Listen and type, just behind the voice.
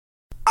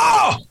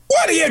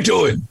What are you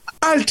doing?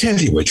 I'll tell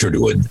you what you're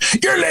doing.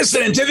 You're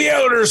listening to the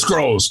Elder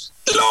Scrolls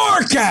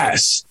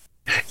Lorecast.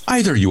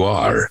 Either you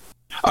are,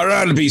 or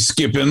I'll be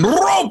skipping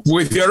rope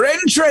with your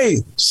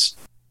entrails.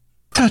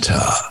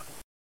 Ta-ta.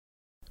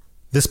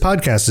 This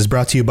podcast is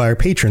brought to you by our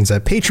patrons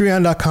at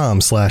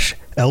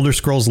patreon.com/Elder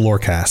Scrolls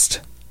Lorecast.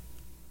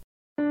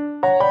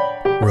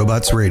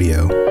 Robots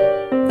Radio.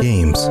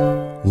 Games.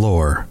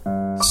 Lore.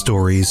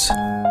 Stories.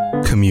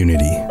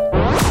 Community.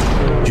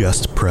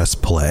 Just press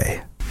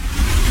play.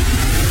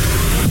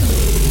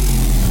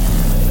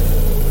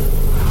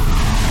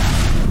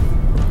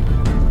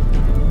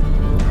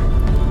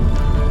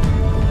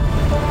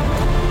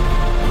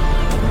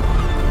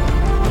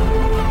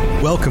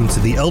 Welcome to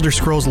the Elder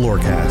Scrolls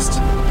Lorecast,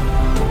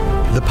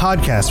 the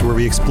podcast where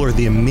we explore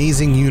the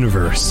amazing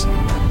universe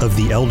of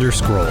the Elder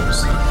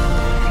Scrolls.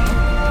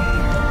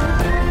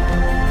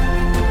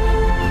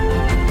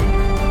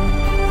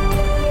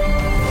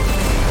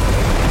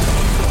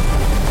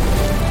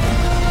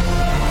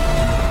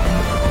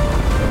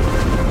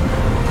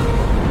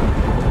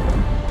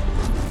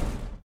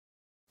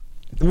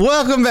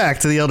 Welcome back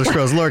to the Elder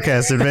Scrolls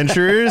Lorecast,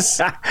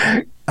 adventurers.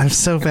 I'm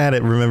so bad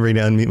at remembering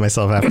to unmute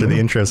myself after the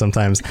intro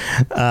sometimes.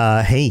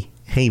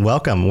 Hey,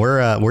 welcome.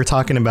 We're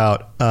talking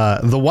about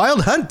the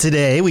Wild Hunt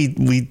today.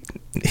 We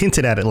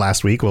hinted at it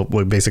last week. Well,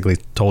 we basically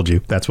told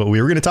you that's what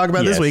we were going to talk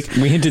about this week.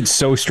 We hinted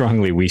so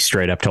strongly, we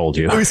straight up told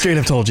you. We straight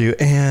up told you.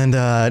 And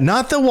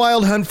not the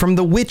Wild Hunt from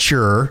The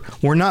Witcher.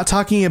 We're not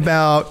talking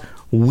about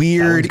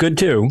weird, good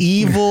too.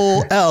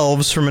 evil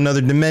elves from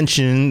another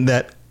dimension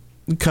that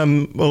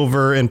come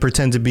over and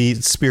pretend to be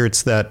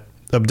spirits that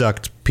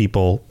abduct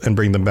people and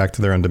bring them back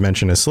to their own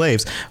dimension as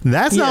slaves.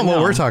 That's not what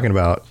we're talking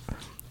about.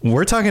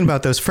 We're talking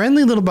about those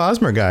friendly little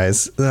Bosmer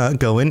guys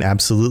going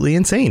absolutely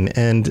insane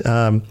and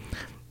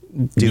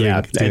doing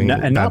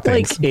and not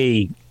things. like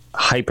a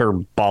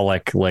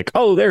hyperbolic, like,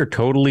 oh, they're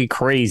totally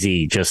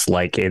crazy. Just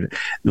like it,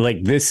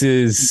 like this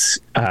is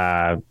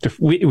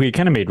we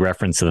kind of made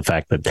reference to the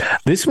fact that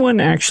this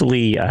one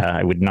actually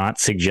I would not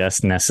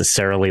suggest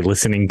necessarily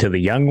listening to the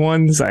young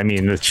ones. I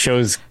mean, the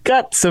show's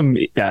got some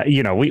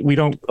we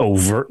don't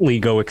overtly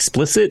go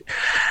explicit.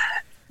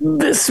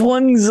 This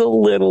one's a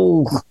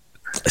little.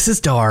 This is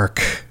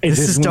dark. This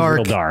is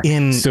dark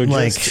in so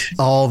like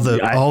all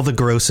the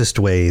grossest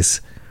ways.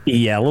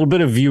 Yeah, a little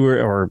bit of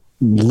viewer or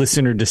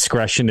listener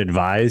discretion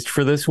advised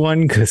for this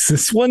one, because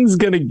this one's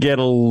going to get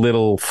a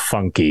little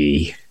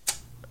funky.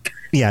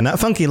 Yeah, not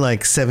funky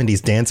like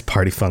 70s dance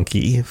party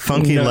funky.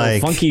 Funky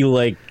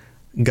like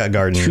Gut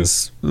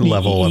Gardens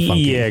level of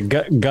funky. Yeah,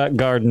 Gut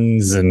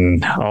Gardens,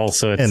 and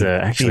also it's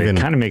actually it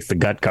kind of makes the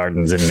Gut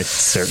Gardens in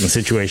certain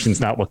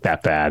situations not look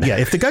that bad. Yeah,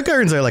 if the Gut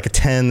Gardens are like a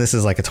 10, this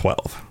is like a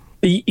 12.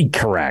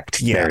 Correct.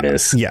 Yeah, there it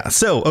is. Yeah.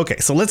 So, okay.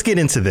 So let's get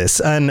into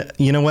this. And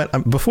you know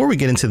what? Before we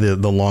get into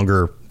the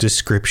longer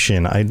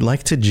description, I'd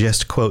like to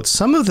just quote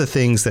some of the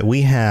things that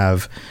we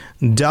have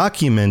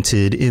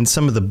documented in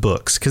some of the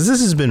books, because this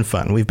has been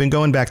fun. We've been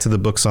going back to the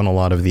books on a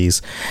lot of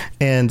these.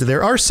 And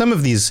there are some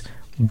of these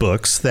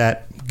books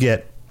that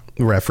get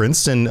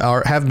referenced and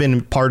have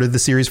been part of the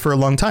series for a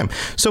long time.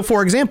 So,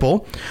 for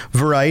example,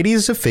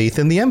 Varieties of Faith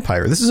in the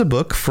Empire. This is a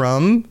book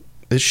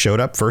it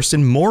showed up first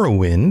in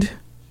Morrowind.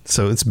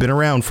 So it's been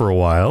around for a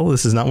while.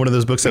 This is not one of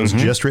those books that was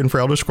just written for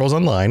Elder Scrolls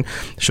Online.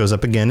 It shows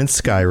up again in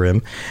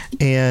Skyrim.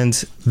 And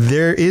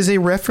there is a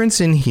reference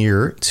in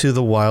here to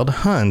the Wild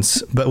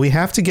Hunts, but we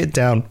have to get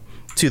down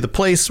to the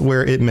place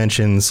where it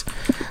mentions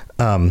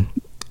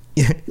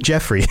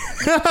Jeffrey.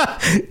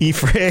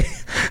 Ifre.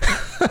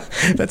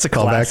 That's a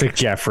callback.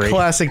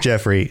 Classic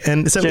Jeffrey.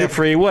 And so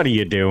Jeffrey, what are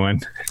you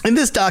doing? In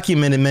this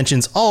document, it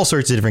mentions all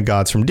sorts of different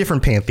gods from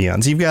different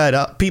pantheons. You've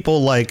got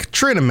people like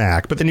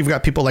Trinimac, but then you've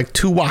got people like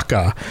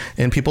Tuwaka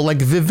and people like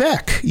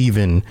Vivek,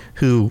 even,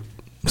 who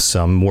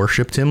some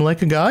worshipped him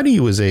like a god.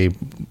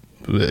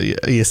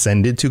 He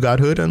ascended to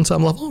godhood on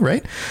some level,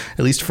 right?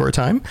 At least for a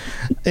time.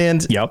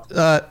 And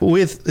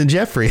with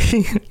Jeffrey,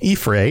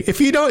 Ifre,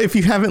 if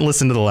you haven't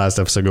listened to the last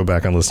episode, go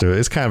back and listen to it.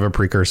 It's kind of a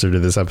precursor to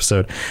this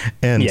episode.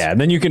 And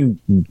then you can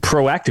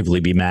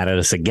proactively be mad at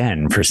us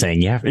again for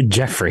saying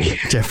Jeffrey.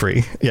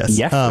 Yes.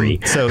 Jeffrey.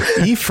 So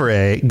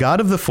Ifre,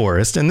 god of the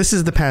forest, and this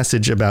is the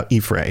passage about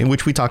Ifre,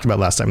 which we talked about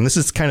last time. And this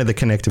is kind of the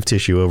connective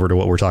tissue over to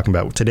what we're talking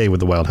about today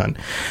with the Wild Hunt.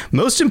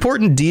 Most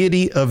important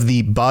deity of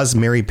the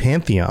Bosmeri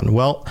pantheon.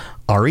 Well,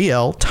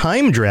 Ariel,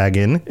 Time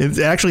Dragon, it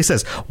actually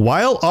says,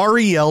 while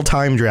Ariel,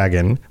 Time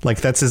Dragon, like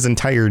that's his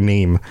entire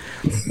name,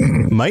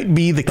 might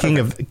be the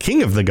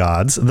king of the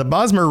gods, the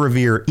Bosmer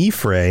revere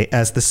Ifre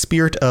as the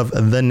spirit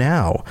of the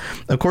now.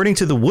 According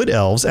to the Wood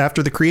Elves,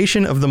 after the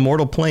creation of the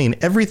mortal plane,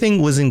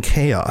 everything was in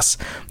chaos.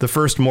 The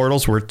first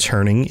mortals were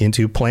turning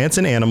into plants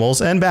and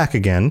animals and back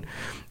again.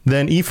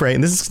 Then Ifre,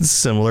 and this is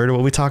similar to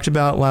what we talked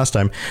about last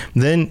time,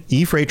 then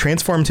Ifre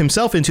transformed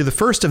himself into the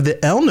first of the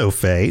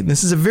Elnofae.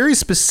 This is a very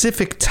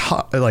specific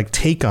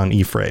take on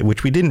Ifre,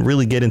 which we didn't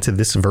really get into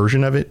this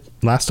version of it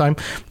last time.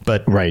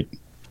 But right.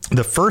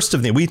 The first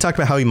of the, we talked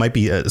about how he might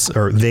be,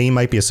 or they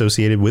might be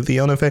associated with the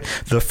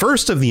El-Nofei. The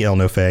first of the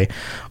El-Nofei,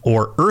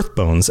 or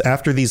Earthbones,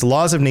 after these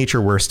laws of nature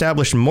were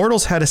established,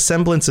 mortals had a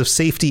semblance of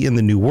safety in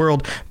the new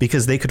world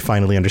because they could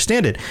finally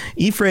understand it.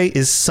 Y'ffre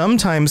is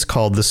sometimes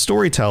called the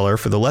storyteller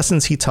for the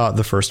lessons he taught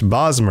the first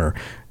Bosmer.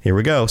 Here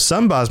we go.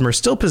 Some Bosmer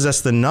still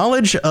possess the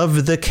knowledge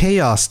of the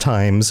chaos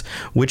times,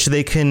 which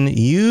they can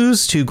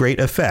use to great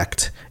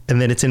effect.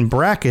 And then it's in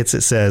brackets,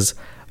 it says,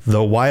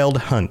 the Wild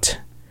Hunt.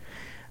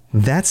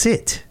 That's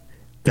it.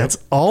 That's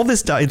all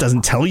this does. It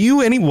doesn't tell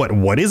you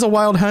what is a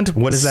wild hunt?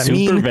 What does that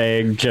mean? Super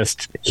vague.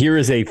 Just here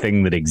is a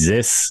thing that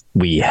exists.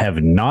 We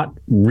have not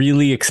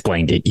really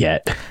explained it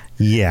yet.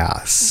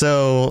 Yeah.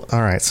 So,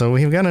 all right. So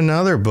we've got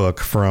another book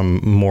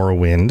from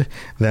Morrowind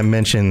that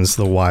mentions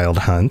the wild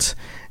hunt.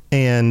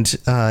 And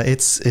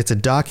it's a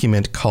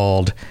document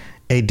called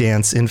A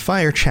Dance in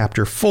Fire,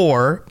 Chapter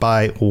 4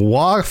 by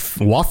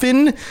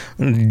Waffin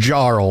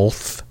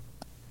Jarlth.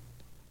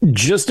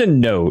 Just a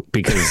note,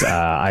 because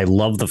I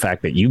love the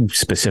fact that you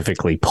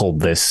specifically pulled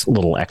this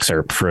little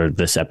excerpt for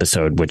this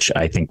episode, which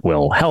I think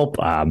will help.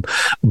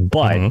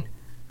 But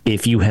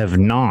if you have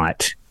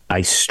not,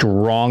 I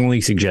strongly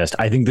suggest,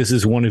 I think this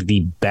is one of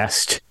the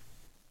best.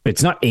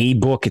 It's not a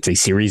book, it's a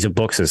series of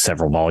books, it's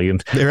several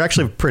volumes. They're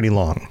actually pretty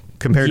long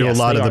compared to a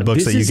lot of the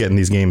books that you get in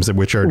these games,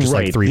 which are just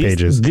like 3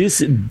 pages.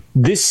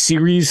 This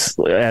series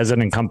as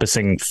an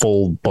encompassing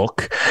full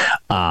book,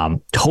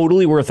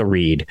 totally worth a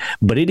read,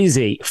 but it is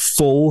a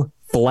full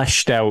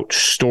fleshed out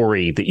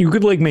story that you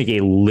could like make a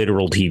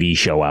literal TV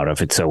show out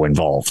of. It's so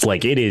involved.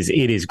 Like it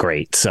is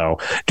great. So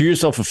do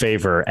yourself a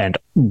favor and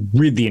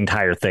read the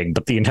entire thing,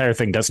 but the entire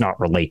thing does not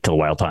relate to the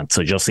Wild Hunt.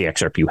 So just the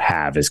excerpt you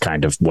have is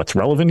kind of what's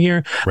relevant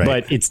here,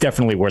 but it's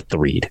definitely worth the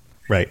read.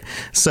 Right.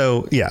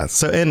 So, yeah.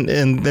 So,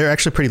 and they're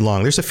actually pretty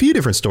long. There's a few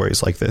different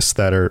stories like this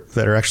that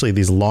are actually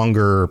these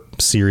longer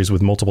series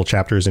with multiple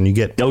chapters, and you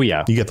get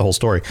you get the whole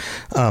story.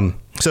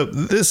 So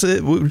this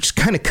we just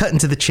kind of cut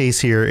into the chase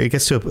here. It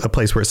gets to a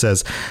place where it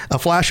says a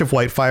flash of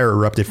white fire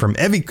erupted from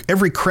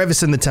every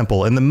crevice in the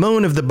temple, and the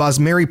moan of the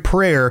Bosmeri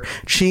prayer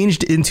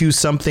changed into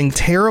something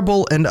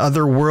terrible and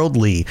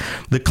otherworldly.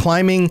 The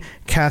climbing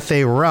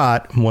Cathay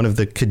Rat, one of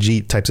the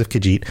Khajiit types of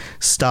Khajiit,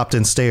 stopped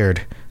and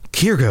stared.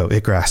 Kirgo,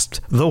 it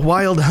grasped. The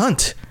Wild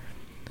Hunt.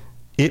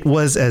 It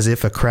was as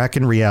if a crack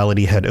in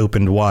reality had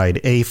opened wide.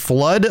 A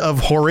flood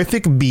of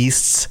horrific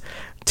beasts,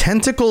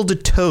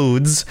 tentacled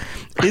toads,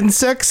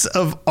 insects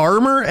of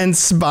armor and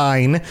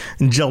spine,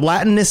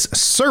 gelatinous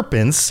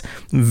serpents,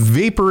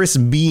 vaporous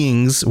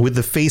beings with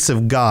the face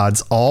of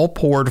gods all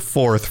poured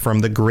forth from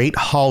the great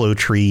hollow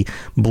tree,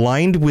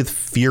 blind with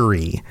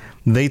fury.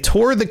 They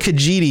tore the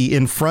Khajiit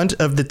in front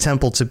of the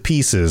temple to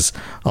pieces.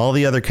 All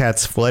the other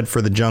cats fled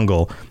for the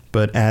jungle.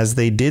 But as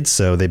they did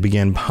so, they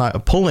began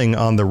pulling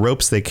on the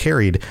ropes they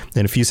carried.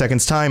 In a few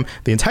seconds' time,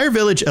 the entire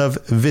village of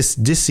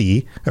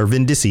Vindisi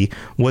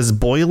was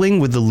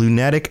boiling with the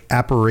lunatic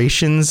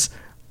apparitions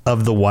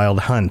of the Wild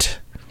Hunt.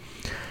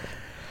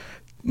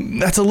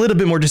 That's a little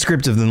bit more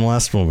descriptive than the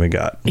last one we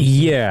got.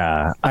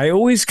 Yeah, I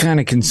always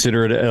kind of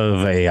consider it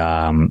of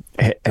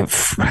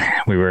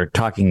we were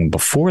talking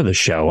before the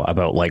show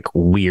about like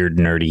weird,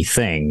 nerdy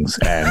things.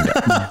 And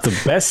the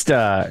best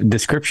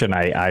description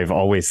I've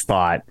always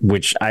thought,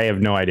 which I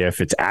have no idea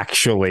if it's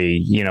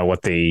actually,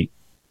 what the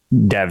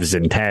devs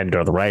intend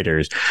or the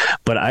writers,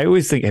 but I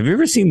always think, have you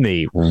ever seen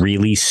the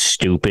really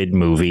stupid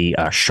movie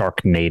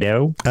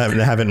Sharknado?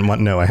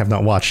 I have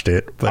not watched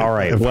it. But all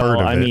right. I've Well,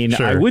 heard of it.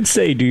 Sure. I would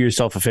say do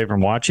yourself a favor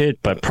and watch it,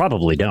 but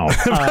probably don't.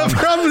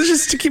 Probably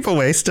just to keep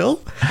away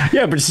still.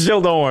 Yeah, but still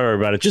don't worry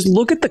about it. Just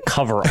look at the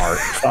cover art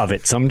of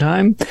it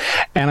sometime.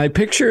 And I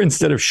picture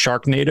instead of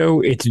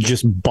Sharknado, it's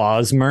just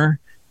Bosmer,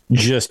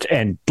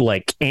 and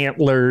like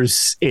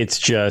antlers.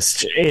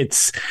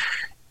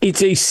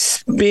 It's a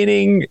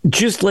spinning,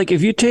 just like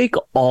if you take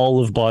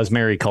all of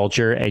Bosmeri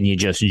culture and you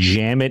just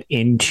jam it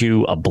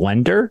into a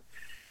blender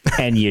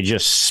and you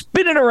just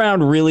spin it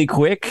around really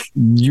quick,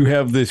 you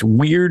have this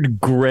weird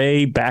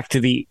gray back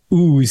to the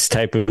ooze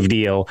type of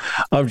deal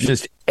of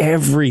just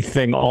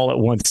everything all at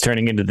once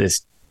turning into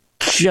this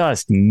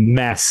just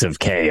mess of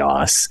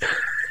chaos.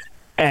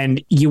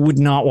 And you would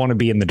not want to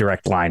be in the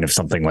direct line of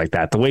something like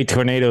that. The way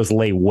tornadoes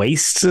lay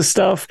waste to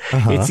stuff,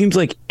 it seems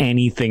like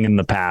anything in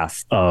the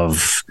path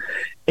of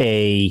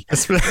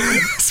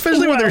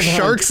especially when there's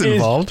sharks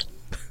involved.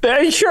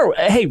 Sure.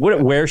 Hey,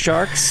 where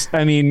sharks?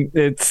 I mean,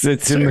 it's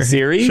in the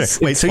series. Sure.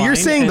 Wait, so you're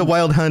saying the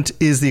Wild Hunt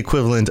is the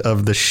equivalent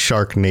of the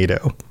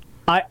Sharknado?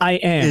 I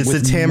am. It's the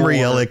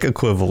Tamrielic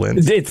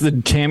equivalent. It's the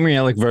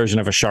Tamrielic version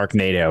of a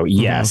Sharknado.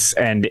 Yes.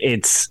 And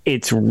it's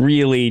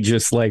really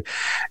just like,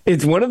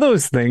 it's one of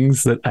those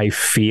things that I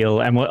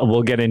feel, and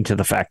we'll get into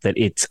the fact that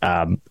it's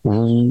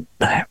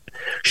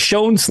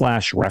shown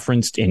 /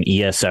 referenced in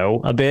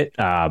ESO a bit.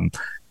 But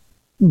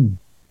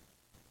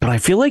I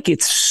feel like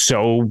it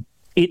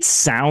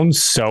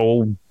sounds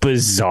so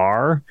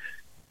bizarre.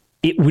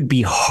 It would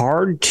be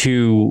hard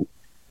to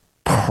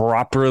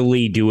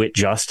properly do it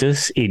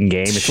justice in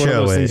game. It's one of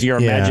those things your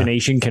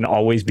imagination can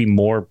always be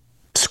more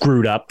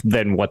screwed up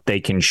than what they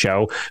can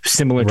show,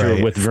 similar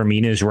to with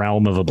Vermina's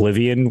Realm of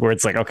Oblivion, where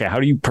it's like, okay, how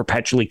do you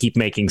perpetually keep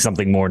making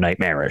something more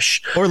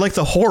nightmarish? Or like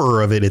the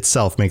horror of it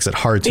itself makes it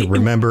hard to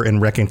remember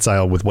and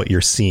reconcile with what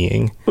you're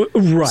seeing.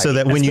 Right. So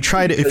that when you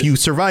try to, if you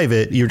survive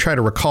it, you try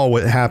to recall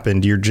what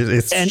happened,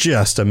 it's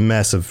just a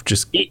mess of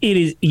just. It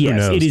is,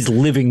 yes, it is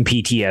living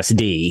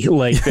PTSD.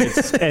 Like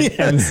this.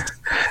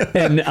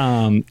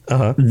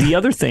 The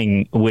other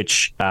thing,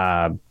 which,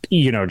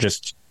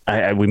 just,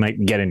 we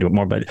might get into it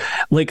more, but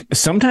like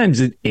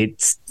sometimes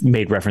it's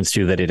made reference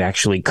to that it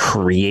actually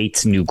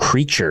creates new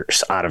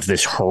creatures out of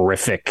this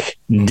horrific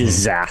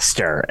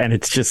disaster. And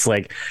it's just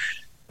like,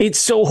 it's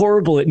so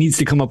horrible. It needs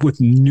to come up with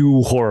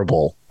new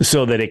horrible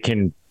so that it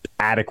can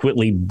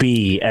adequately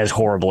be as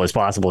horrible as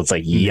possible. It's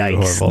like,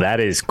 yikes,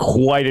 that is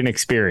quite an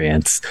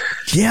experience.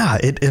 Yeah,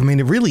 it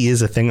really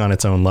is a thing on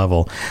its own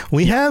level.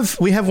 We have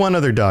one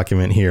other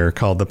document here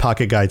called the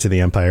Pocket Guide to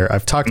the Empire.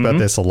 I've talked about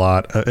this a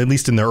lot, at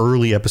least in the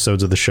early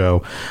episodes of the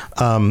show.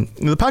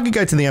 The Pocket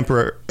Guide to the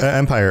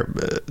Empire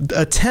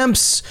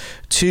attempts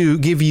to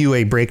give you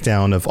a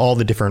breakdown of all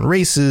the different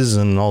races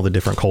and all the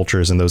different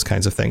cultures and those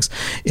kinds of things.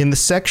 In the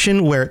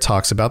section where it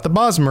talks about the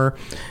Bosmer,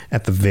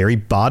 at the very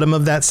bottom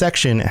of that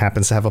section, it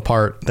happens to have a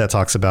part that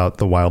talks about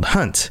the Wild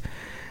Hunt.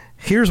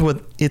 Here's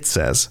what it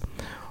says.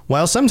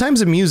 While sometimes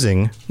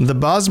amusing, the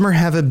Bosmer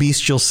have a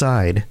bestial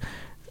side.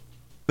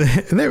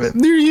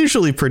 They're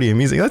usually pretty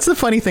amusing. That's the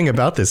funny thing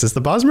about this is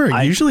the Bosmer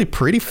are usually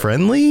pretty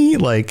friendly,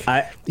 like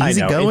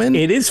easygoing.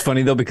 It is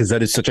funny though, because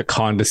that is such a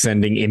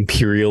condescending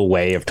imperial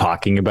way of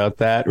talking about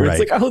that. Where it's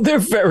like, oh, they're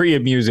very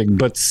amusing,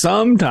 but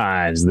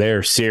sometimes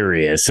they're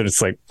serious. And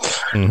it's like,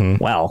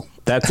 well,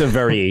 that's a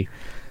very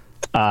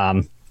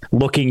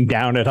looking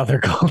down at other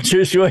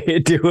cultures way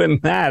of doing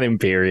that,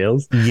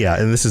 Imperials. Yeah,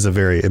 and this is a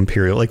very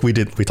imperial, like we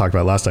talked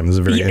about last time. This is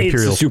a very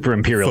imperial, it's a super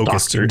imperial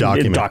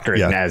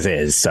document as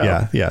is. So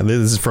yeah,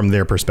 this is from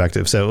their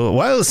perspective. So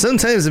while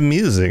sometimes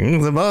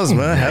amusing, the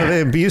Bosmer have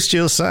a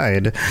bestial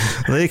side.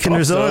 They can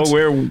resort.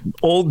 We're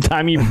old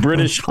timey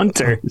British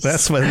hunters.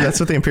 That's what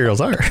the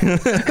Imperials are.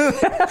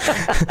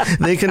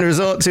 They can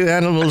resort to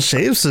animal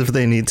shapes if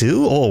they need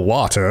to, or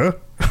water.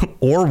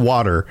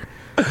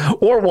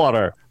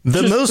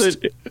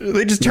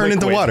 They just turn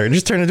into water,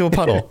 just turn into a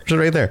puddle, just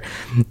right there.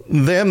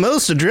 Their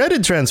most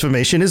dreaded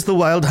transformation is the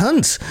Wild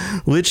Hunt,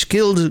 which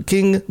killed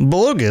King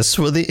Borgus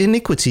for the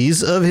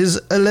iniquities of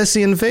his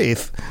Alessian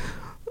faith.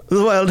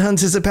 The Wild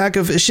Hunt is a pack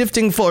of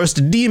shifting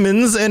forest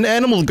demons and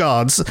animal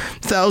gods,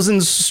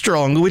 thousands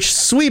strong, which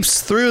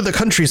sweeps through the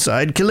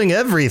countryside, killing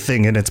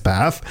everything in its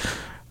path.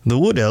 The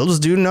Wood Elves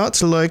do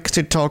not like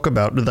to talk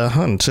about the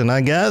hunt, and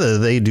I gather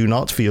they do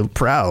not feel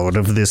proud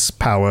of this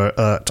power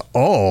at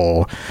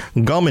all.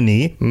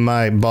 Gomini,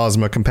 my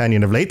Bosmer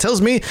companion of late, tells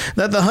me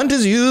that the hunt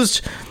is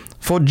used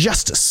for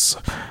justice,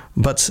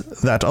 but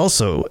that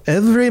also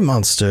every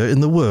monster in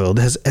the world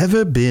has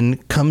ever been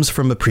comes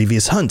from a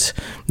previous hunt.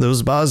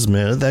 Those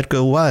Bosmer that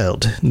go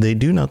wild, they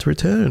do not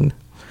return.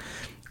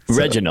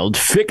 Reginald,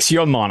 fix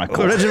your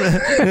monocle.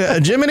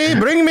 Jiminy,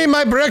 bring me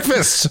my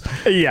breakfast.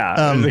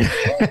 Yeah.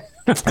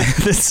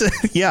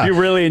 You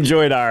really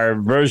enjoyed our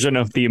version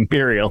of the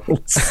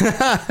Imperials.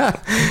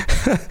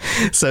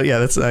 So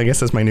yeah, I guess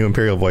that's my new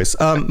Imperial voice.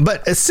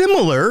 But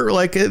similar,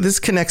 like this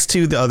connects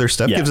to the other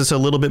stuff. Gives us a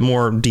little bit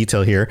more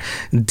detail here.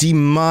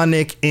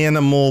 Demonic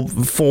animal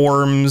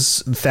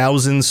forms,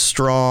 thousands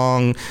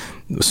strong,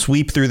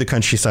 sweep through the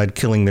countryside,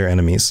 killing their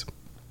enemies.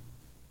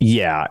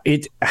 Yeah,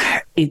 it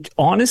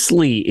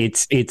honestly,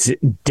 it's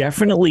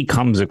definitely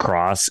comes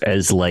across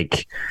as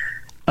like.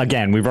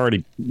 Again, we've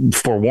already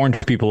forewarned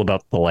people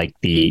about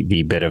the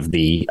bit of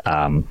the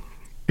the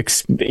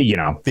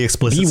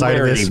explicit side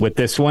of this with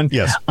this one.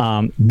 Yes,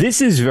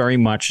 this is very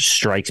much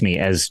strikes me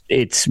as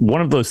it's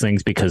one of those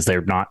things because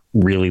they're not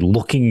really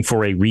looking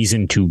for a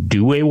reason to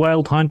do a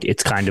wild hunt.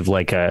 It's kind of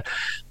like a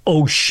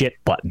oh shit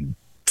button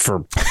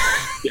for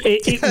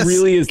it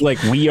really is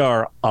like we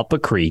are up a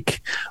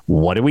creek.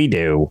 What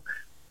do?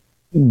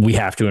 We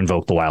have to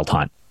invoke the wild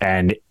hunt,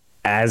 and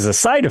as a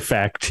side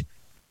effect.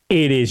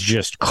 It is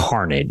just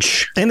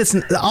carnage. And it's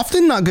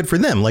often not good for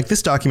them. Like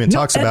this document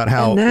talks about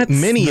how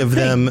many of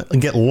them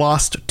get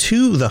lost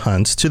to the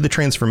hunt, to the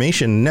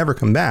transformation, never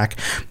come back.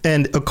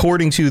 And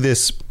according to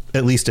this,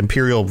 at least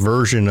Imperial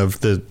version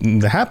of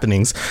the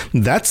happenings,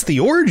 that's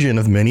the origin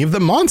of many of the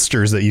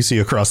monsters that you see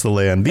across the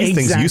land. These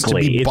things used to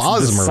be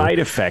Bosmer. It's the side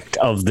effect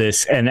of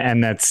this.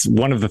 And that's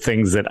one of the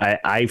things that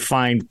I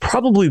find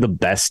probably the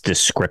best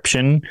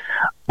description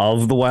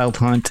of the Wild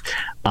Hunt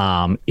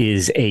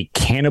is a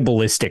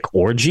cannibalistic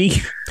orgy.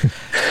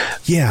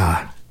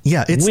 Yeah.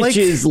 Which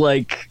is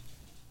like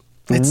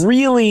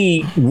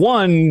really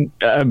one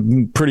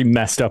pretty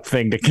messed up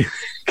thing to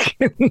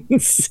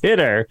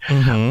consider.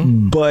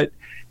 But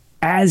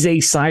as a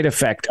side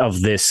effect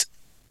of this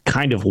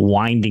kind of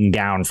winding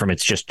down from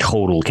its just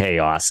total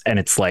chaos. And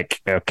it's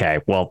like, okay,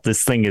 well,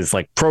 this thing is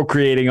like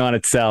procreating on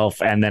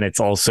itself, and then it's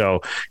also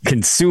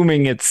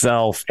consuming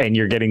itself, and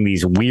you're getting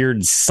these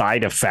weird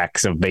side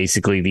effects of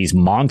basically these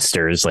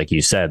monsters, like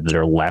you said, that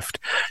are left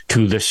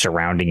to the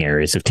surrounding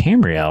areas of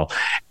Tamriel.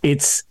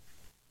 It's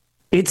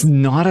it's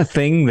not a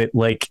thing that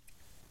like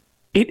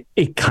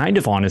it kind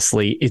of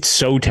honestly, it's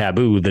so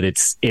taboo that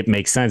it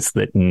makes sense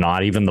that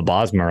not even the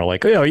Bosmer are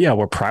like, oh yeah,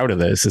 we're proud of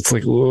this. It's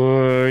like,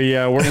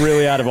 yeah, we're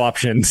really out of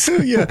options.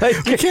 Yeah,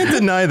 Like, we can't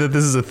deny that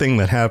this is a thing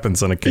that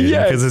happens on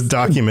occasion because it's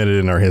documented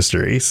in our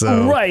history.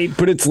 So right,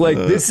 but it's like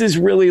this is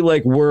really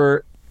like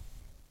we're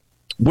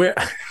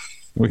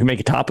we can make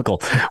it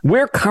topical.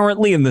 We're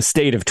currently in the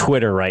state of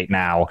Twitter right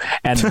now,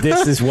 and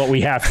this is what we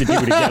have to do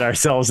to get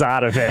ourselves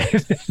out of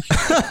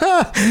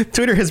it.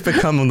 Twitter has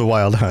become the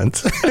wild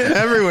hunt.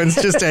 Everyone's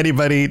just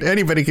anybody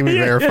can be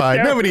verified.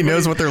 Yeah, Nobody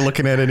knows what they're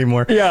looking at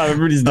anymore. Yeah,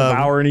 everybody's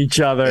devouring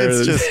each other.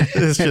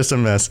 It's just a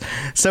mess.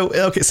 So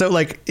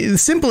like the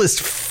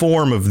simplest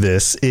form of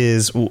this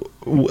is,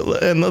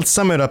 and let's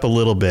sum it up a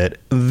little bit.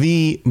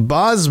 The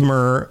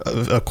Bosmer,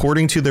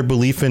 according to their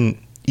belief in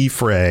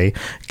Y'ffre,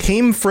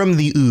 came from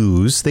the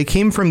ooze. They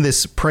came from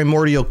this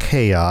primordial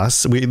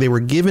chaos. They were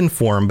given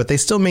form, but they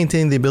still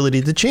maintain the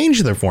ability to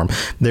change their form.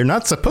 They're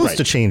not supposed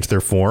to change their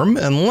form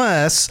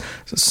unless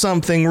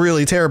something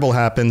really terrible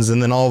happens,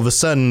 and then all of a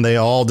sudden they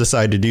all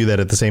decide to do that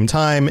at the same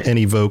time and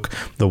evoke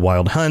the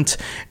Wild Hunt,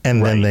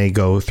 and then they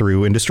go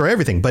through and destroy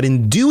everything. But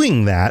in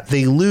doing that,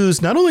 they lose.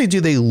 Not only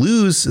do they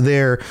lose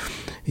their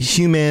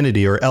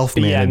humanity or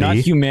elfmanity. Yeah, not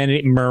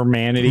humanity,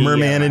 mermanity.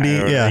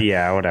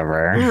 Yeah,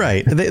 whatever.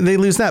 Right. They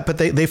lose that, but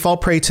they fall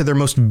prey to their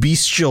most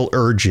bestial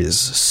urges.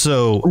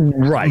 So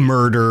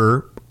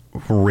murder,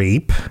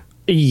 rape.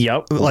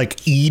 Yep.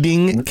 Like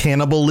eating,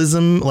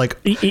 cannibalism, like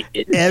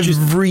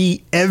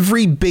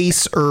every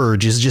base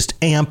urge is just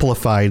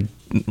amplified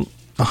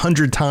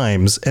 100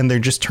 times, and they're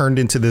just turned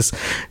into this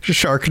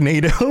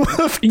Sharknado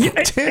of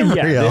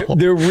Tamriel. Yeah,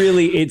 they're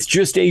really, it's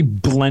just a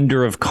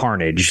blender of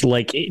carnage.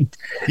 Like,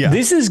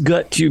 this has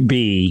got to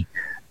be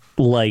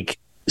like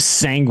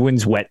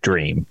Sanguine's wet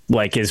dream.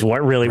 Like, is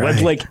what really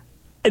was like.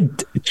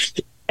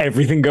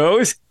 Everything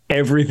goes.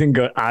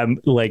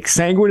 I'm like,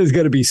 Sanguine is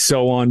going to be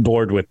so on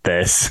board with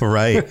this.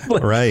 Right.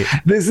 Like, right.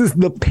 This is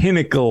the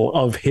pinnacle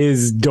of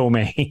his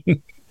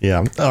domain.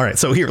 Yeah. All right.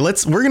 So here, we're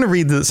going to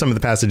read some of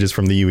the passages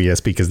from the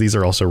UES because these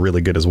are also really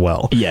good as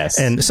well. Yes.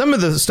 And some of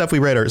the stuff we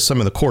read are some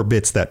of the core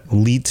bits that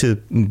lead to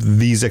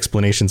these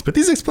explanations, but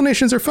these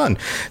explanations are fun.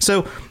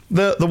 So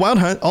the Wild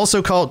Hunt,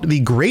 also called the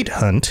Great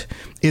Hunt,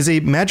 is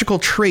a magical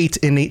trait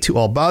innate to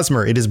all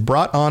Bosmer. It is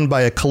brought on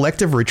by a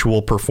collective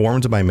ritual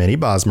performed by many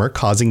Bosmer,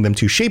 causing them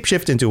to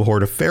shapeshift into a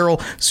horde of feral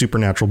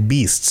supernatural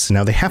beasts.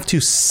 Now they have to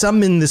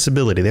summon this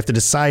ability. They have to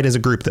decide as a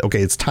group that,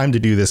 okay, it's time to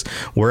do this.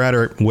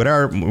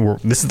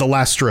 This is the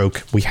last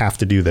stroke. We have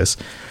to do this.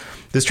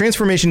 This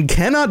transformation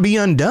cannot be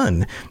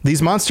undone.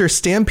 These monsters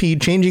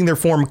stampede, changing their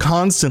form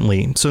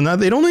constantly. So now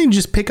they don't only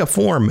just pick a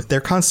form,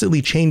 they're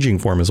constantly changing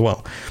form as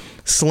well.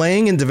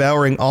 Slaying and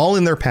devouring all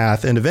in their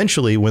path, and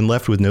eventually, when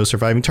left with no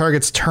surviving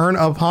targets, turn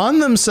upon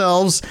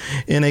themselves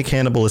in a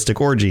cannibalistic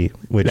orgy,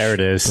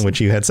 which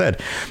you had said.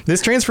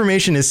 This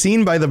transformation is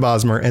seen by the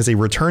Bosmer as a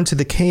return to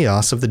the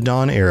chaos of the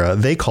Dawn era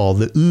they call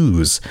the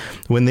Ooze,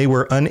 when they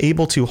were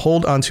unable to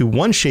hold onto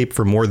one shape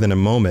for more than a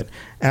moment.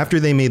 After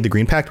they made the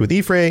Green Pact with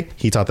Y'ffre,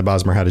 he taught the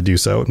Bosmer how to do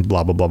so, and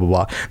blah, blah, blah, blah,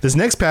 blah. This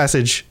next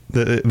passage,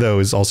 though,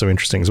 is also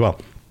interesting as well.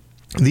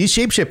 These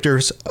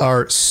shapeshifters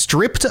are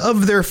stripped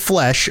of their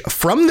flesh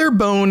from their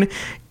bone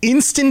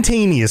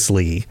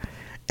instantaneously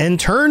and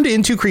turned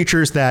into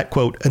creatures that,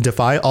 quote,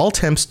 defy all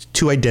attempts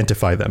to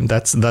identify them.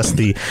 That's thus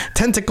the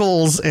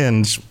tentacles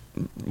and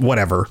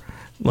whatever,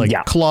 like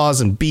claws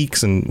and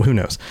beaks and who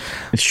knows.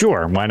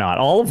 Sure, why not?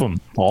 All of them,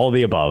 all of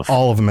the above.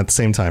 All of them at the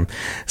same time.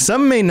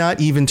 Some may not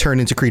even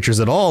turn into creatures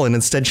at all and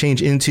instead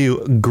change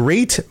into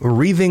great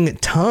wreathing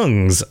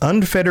tongues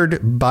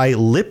unfettered by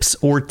lips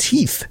or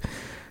teeth.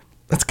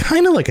 That's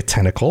kind of like a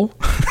tentacle.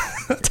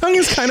 A tongue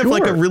is kind of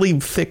like a really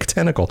thick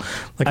tentacle,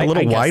 like a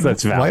little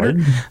wider,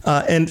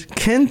 and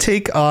can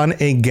take on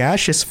a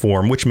gaseous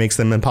form, which makes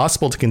them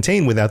impossible to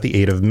contain without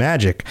the aid of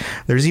magic.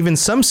 There's even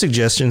some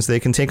suggestions they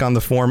can take on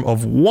the form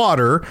of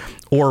water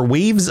or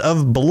waves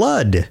of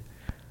blood.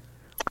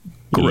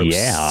 Gross.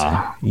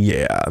 Yeah.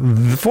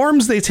 The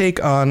forms they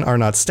take on are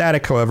not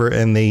static, however,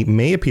 and they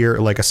may appear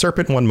like a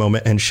serpent one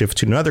moment and shift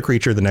to another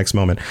creature the next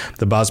moment.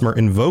 The Bosmer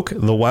invoke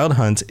the Wild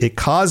Hunt. It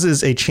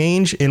causes a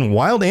change in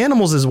wild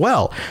animals as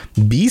well.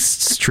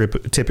 Beasts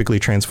typically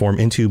transform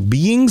into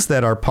beings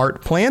that are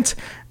part plant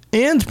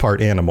and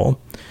part animal.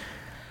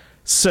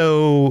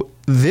 So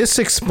this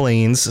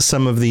explains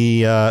some of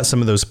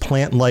those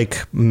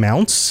plant-like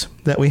mounts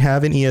that we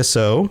have in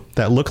ESO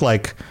that look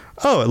like,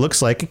 it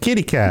looks like a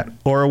kitty cat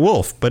or a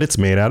wolf, but it's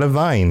made out of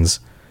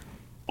vines.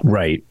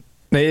 Right.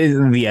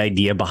 The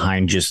idea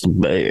behind just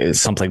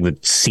something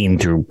that's seen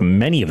through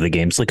many of the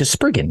games, like a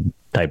Spriggan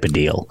type of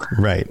deal.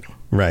 Right.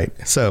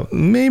 So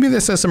maybe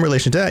this has some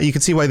relation to that. You can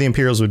see why the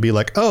Imperials would be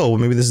like,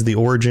 maybe this is the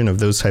origin of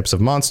those types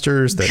of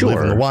monsters that live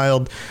in the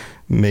wild.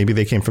 Maybe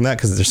they came from that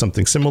because there's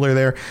something similar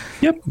there.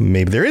 Yep.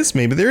 Maybe there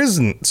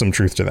isn't some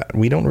truth to that.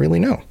 We don't really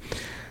know.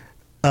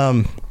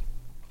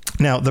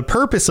 Now, the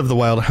purpose of the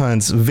Wild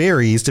Hunts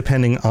varies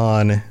depending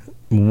on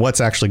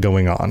what's actually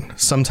going on.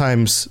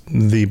 Sometimes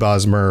the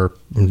Bosmer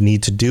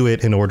need to do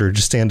it in order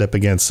to stand up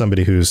against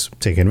somebody who's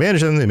taking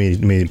advantage of them. They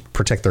may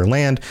protect their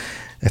land,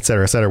 et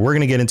cetera, et cetera. We're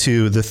going to get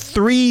into the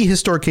 3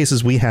 historic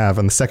cases we have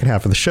on the second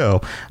half of the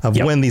show of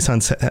when these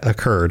hunts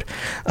occurred.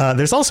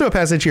 There's also a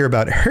passage here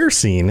about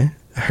Hircine.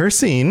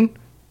 Hircine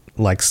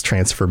likes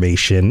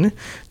transformation,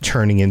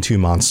 turning into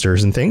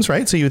monsters and things,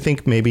 right? So you would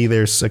think maybe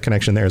there's a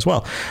connection there as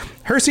well.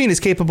 Hircine is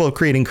capable of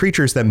creating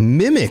creatures that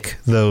mimic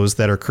those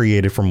that are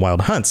created from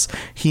wild hunts.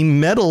 He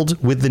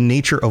meddled with the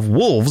nature of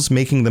wolves,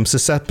 making them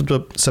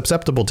susceptible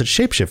to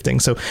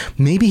shapeshifting. So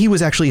maybe he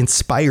was actually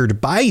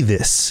inspired by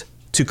this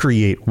to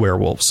create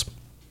werewolves,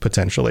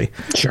 potentially.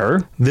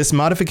 Sure. This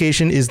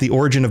modification is the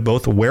origin of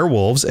both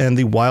werewolves and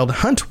the wild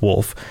hunt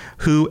wolf,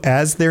 who,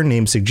 as their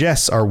name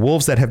suggests, are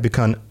wolves that have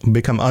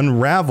become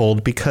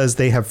unraveled because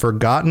they have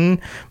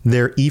forgotten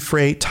their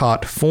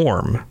Ifrit-taught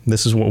form.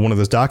 This is what one of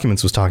those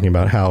documents was talking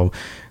about, how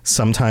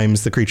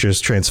sometimes the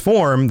creatures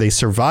transform, they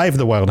survive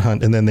the wild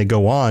hunt, and then they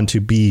go on to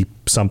be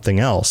something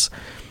else.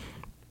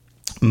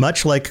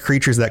 Much like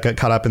creatures that got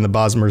caught up in the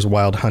Bosmer's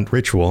wild hunt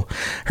ritual,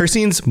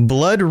 Hircine's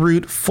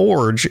Bloodroot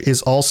Forge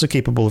is also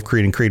capable of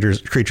creating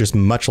creatures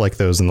much like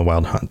those in the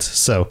wild hunt.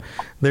 So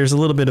there's a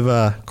little bit of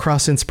a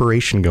cross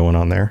inspiration going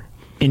on there.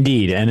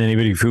 Indeed. And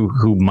anybody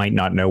who might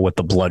not know what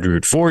the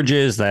Bloodroot Forge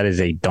is, that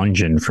is a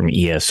dungeon from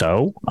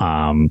ESO.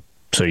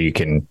 So you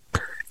can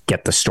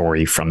get the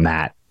story from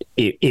that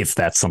if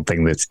that's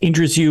something that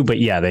interests you. But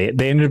yeah, they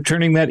ended up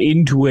turning that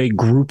into a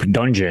group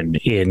dungeon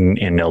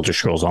in Elder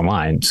Scrolls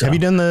Online. So. Have you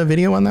done the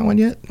video on that one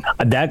yet?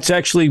 That's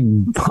actually,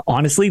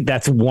 honestly,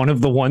 that's one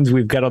of the ones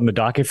we've got on the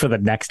docket for the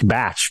next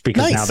batch,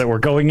 because now that we're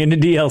going into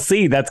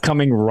DLC, that's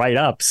coming right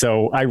up.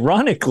 So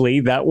ironically,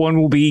 that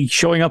one will be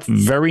showing up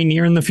very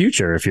near in the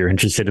future if you're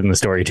interested in the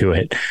story to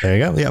it. There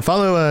you go. Yeah,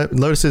 follow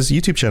Lotus's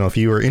YouTube channel if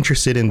you are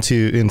interested in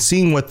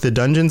seeing what the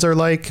dungeons are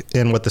like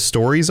and what the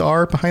stories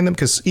are behind them.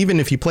 Because even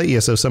if you play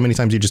ESO, so many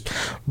times you just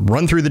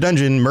run through the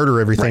dungeon, murder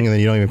everything, and then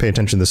you don't even pay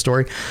attention to the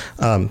story.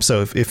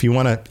 So if you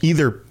want to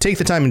either take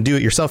the time and do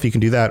it yourself, you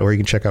can do that, or you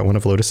can check out one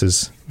of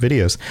Lotus's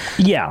videos.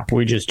 Yeah,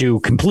 we just do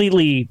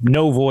completely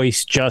no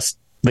voice, just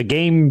the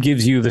game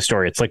gives you the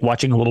story. It's like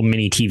watching a little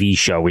mini TV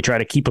show. We try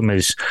to keep them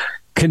as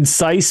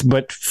concise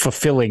but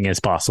fulfilling as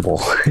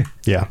possible.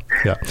 Yeah.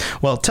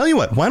 Well, tell you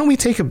what, why don't we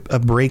take a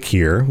break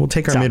here? We'll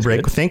take our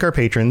mid-break, thank our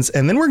patrons,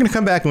 and then we're going to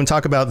come back and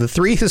talk about the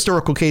 3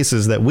 historical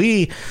cases that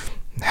we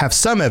have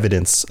some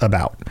evidence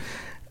about.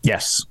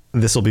 Yes.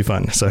 This will be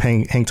fun. So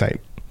hang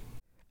tight.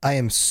 I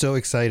am so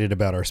excited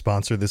about our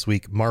sponsor this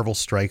week, Marvel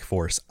Strike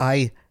Force.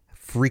 I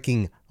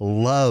freaking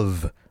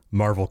love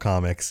Marvel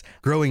Comics.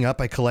 Growing up,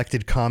 I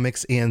collected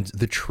comics and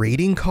the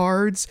trading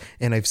cards,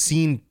 and I've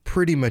seen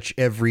pretty much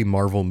every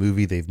Marvel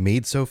movie they've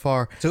made so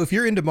far. So if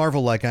you're into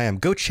Marvel like I am,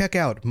 go check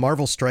out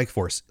Marvel Strike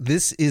Force.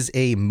 This is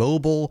a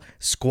mobile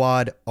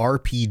squad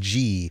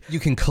RPG. You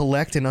can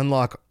collect and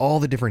unlock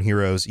all the different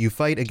heroes. You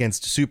fight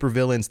against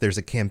supervillains. There's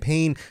a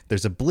campaign,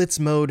 there's a blitz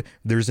mode,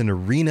 there's an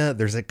arena,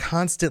 there's a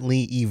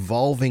constantly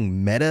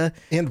evolving meta.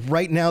 And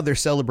right now they're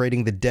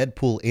celebrating the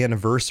Deadpool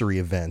anniversary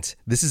event.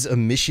 This is a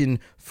mission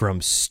from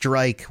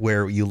Strike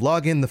where you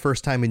log in the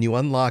first time and you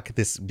unlock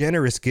this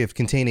generous gift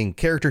containing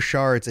character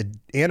shards, an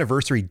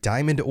anniversary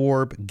diamond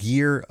orb,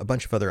 gear, a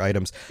bunch of other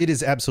items. It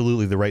is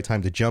absolutely the right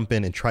time to jump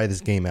in and try this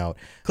game out.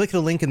 Click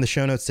the link in the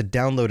show notes to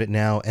download it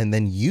now, and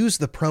then use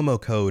the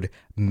promo code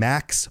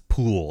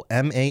MAXPOOL,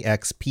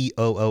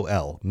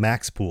 MAXPOOL,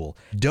 MAXPOOL.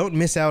 Don't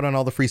miss out on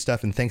all the free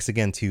stuff, and thanks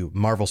again to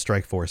Marvel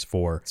Strike Force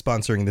for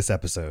sponsoring this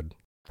episode.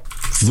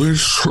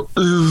 This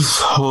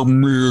is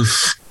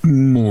Miss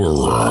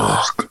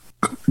Morlock,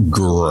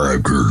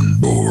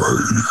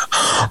 Dragonborn,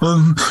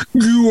 and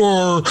you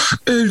are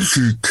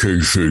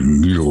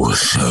educating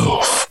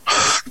yourself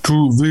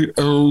to the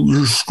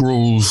Elder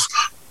Scrolls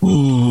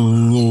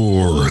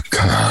Lorecast.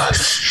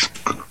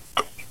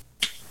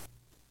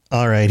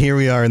 All right, here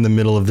we are in the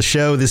middle of the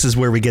show. This is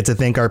where we get to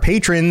thank our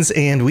patrons,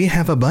 and we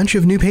have a bunch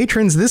of new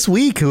patrons this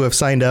week who have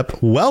signed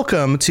up.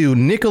 Welcome to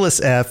Nicholas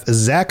F.,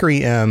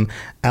 Zachary M.,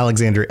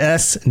 Alexander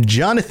S.,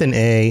 Jonathan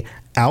A.,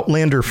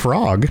 Outlander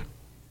Frog.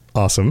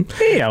 Awesome.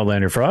 Hey,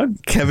 Outlander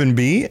Frog. Kevin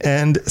B.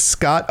 and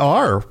Scott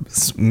R.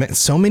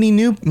 So many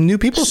new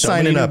people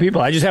signing up. People.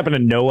 I just happen to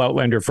know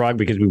Outlander Frog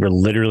because we were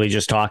literally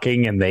just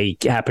talking, and they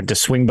happened to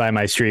swing by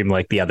my stream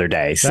like the other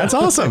day. So. That's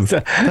awesome.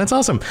 That's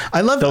awesome. I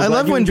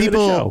love when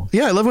people.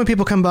 Yeah, I love when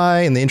people come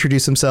by and they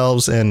introduce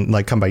themselves and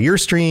like come by your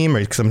stream,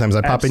 or sometimes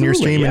I pop in your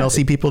stream and I'll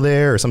see people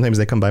there, or sometimes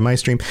they come by my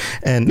stream,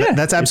 and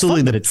that's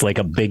absolutely it's like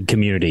a big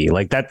community.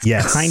 Like that's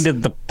kind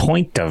of the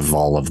point of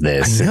all of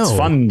this. It's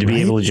fun to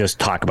be able to just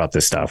talk about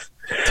this stuff.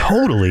 stuff.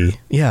 Totally.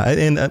 Yeah.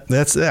 And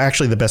that's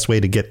actually the best way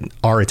to get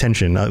our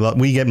attention.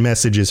 We get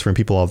messages from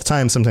people all the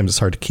time. Sometimes it's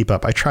hard to keep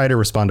up. I try to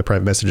respond to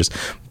private messages,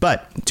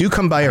 but do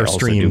come by our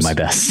streams. Do my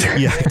best.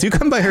 Yeah. Do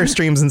come by our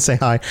streams and say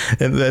hi.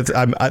 And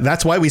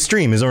that's why we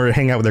stream, is in order to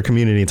hang out with our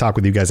community and talk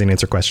with you guys and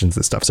answer questions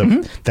and stuff. So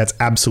that's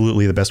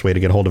absolutely the best way to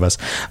get a hold of us.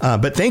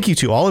 But thank you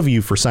to all of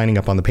you for signing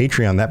up on the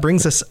Patreon. That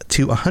brings us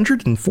to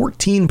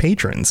 114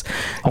 patrons.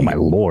 Oh, my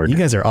Lord. You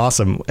guys are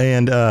awesome.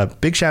 And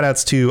big shout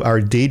outs to our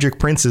Daedric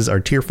Princes, our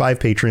tier 5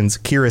 patrons,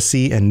 Kira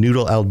C and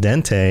Noodle Al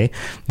Dente.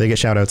 They get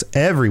shout outs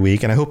every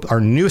week. And I hope our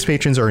newest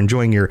patrons are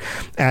enjoying your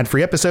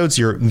ad-free episodes,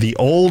 the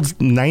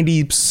old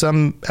 90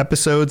 some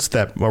episodes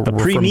that were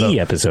pre-me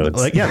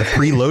episodes. The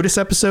pre-Lotus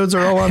episodes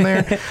are all on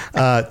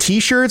there.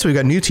 T-shirts. We've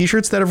got new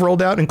T-shirts that have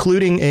rolled out,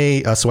 including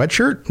a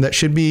sweatshirt that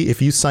should be,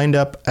 if you signed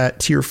up at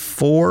tier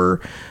 4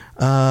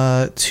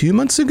 2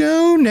 months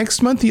ago,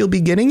 next month you'll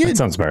be getting it. That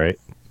sounds about right.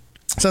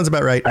 Sounds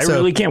about right. I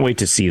really can't wait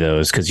to see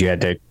those, because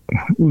there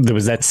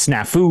was that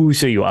snafu,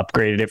 so you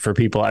upgraded it for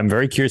people. I'm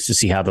very curious to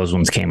see how those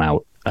ones came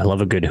out. I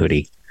love a good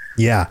hoodie.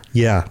 Yeah.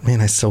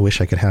 Man, I still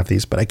wish I could have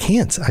these, but I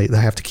can't. I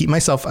have to keep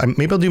myself.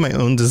 Maybe I'll do my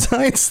own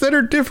designs that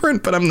are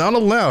different, but I'm not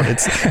allowed.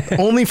 It's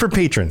only for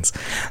patrons.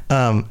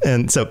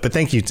 But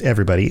thank you to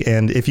everybody.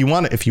 And if you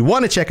want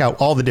to check out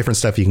all the different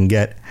stuff you can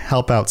get,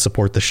 help out,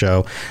 support the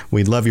show.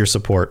 We'd love your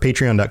support.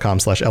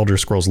 Patreon.com/Elder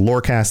Scrolls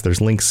Lorecast. There's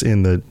links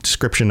in the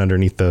description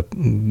underneath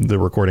the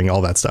recording,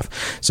 all that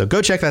stuff. So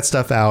go check that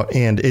stuff out.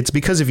 And it's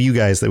because of you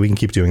guys that we can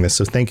keep doing this.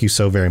 So thank you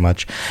so very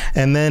much.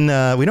 And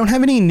then we don't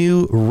have any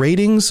new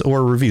ratings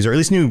or reviews, or at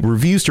least new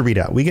reviews to read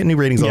out. We get new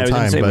ratings all the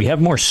time. But we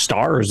have more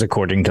stars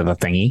according to the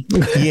thingy.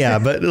 Yeah,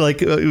 but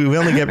we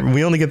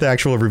only get the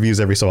actual reviews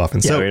every so often.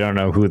 So we don't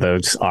know who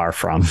those are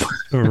from.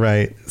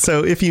 Right.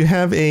 So if you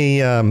have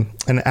an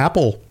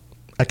Apple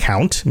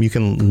account, you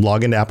can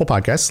log into Apple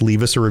Podcasts,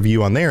 leave us a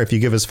review on there. If you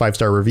give us a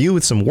 5-star review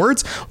with some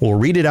words, we'll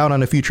read it out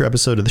on a future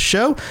episode of the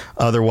show.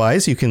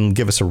 Otherwise, you can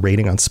give us a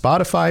rating on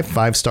Spotify.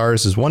 5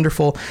 stars is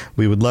wonderful.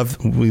 we love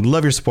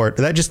your support.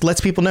 That just lets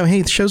people know,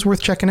 hey, the show's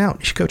worth checking out.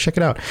 You should go check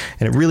it out.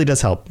 And it really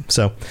does help.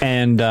 So,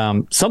 and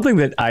something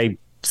that I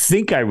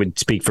think I would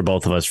speak for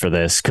both of us for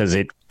this, because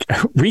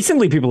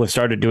recently people have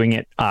started doing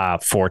it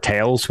for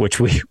Tales, which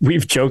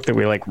we've joked that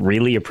we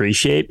really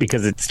appreciate,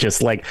 because it's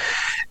just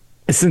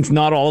since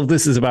not all of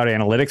this is about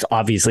analytics,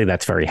 obviously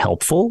that's very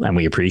helpful and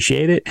we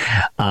appreciate it.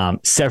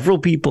 Several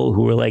people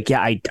who were like,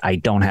 yeah, I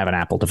don't have an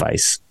Apple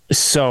device,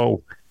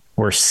 so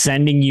we're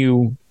sending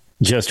you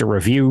just a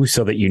review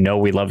so that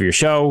we love your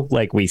show.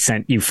 We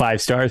sent you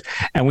 5 stars,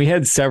 and we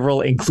had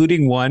several,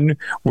 including one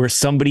where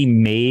somebody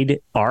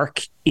made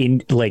Ark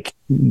in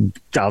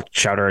I'll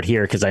shout her out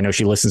here because I know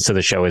she listens to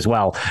the show as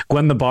well.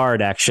 Gwen the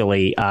Bard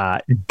actually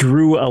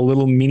drew a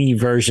little mini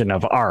version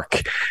of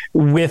Ark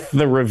with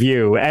the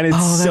review, and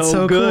it's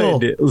so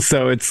good. Cool.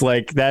 So it's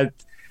that.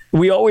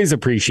 We always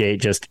appreciate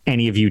just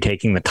any of you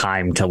taking the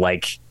time to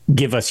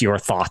give us your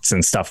thoughts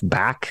and stuff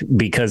back,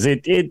 because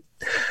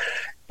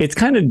it's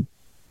kind of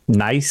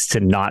nice to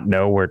not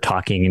know we're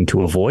talking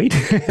into a void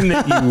and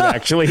that you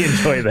actually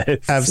enjoy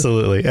this.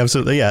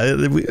 Absolutely.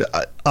 Yeah.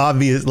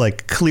 Obvious,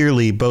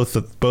 clearly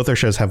both our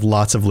shows have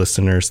lots of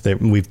listeners. That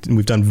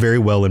we've done very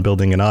well in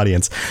building an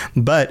audience,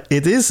 but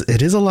it is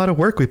a lot of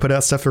work. We put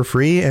out stuff for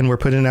free, and we're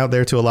putting it out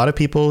there to a lot of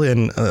people,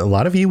 and a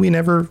lot of you we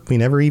never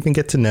even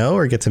get to know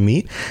or get to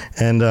meet.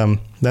 And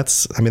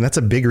that's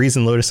a big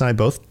reason Lotus and I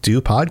both do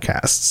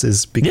podcasts,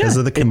 is because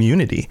of the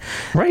community.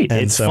 Right.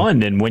 And it's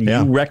fun. And when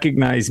you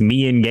recognize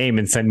me in game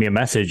and send me a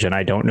message, and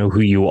I don't know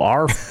who you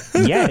are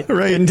yet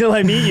until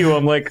I meet you,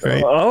 I'm like,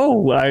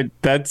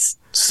 that's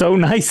so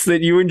nice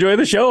that you enjoy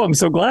the show. I'm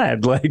so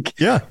glad. No,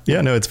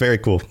 it's very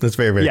cool. That's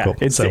very, very cool.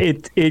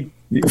 It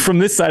from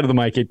this side of the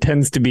mic, it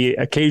tends to be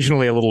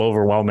occasionally a little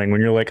overwhelming when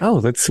you're like,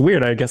 oh, that's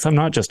weird. I guess I'm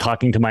not just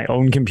talking to my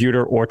own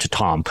computer or to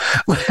Tom.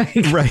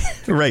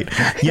 Right.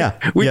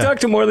 Yeah. We talk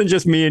to more than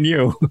just me and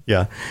you.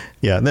 Yeah.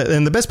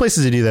 And the best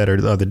places to do that are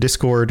the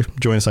Discord.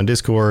 Join us on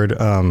Discord. You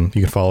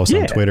can follow us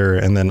on Twitter,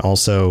 and then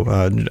also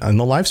on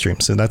the live stream.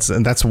 So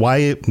that's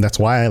why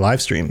I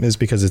live stream, is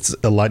because it's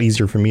a lot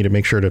easier for me to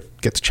make sure to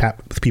get to chat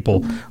with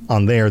people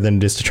on there than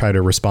it is to try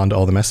to respond to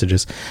all the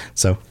messages.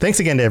 So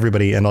thanks again to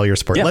everybody and all your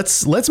support.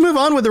 Let's move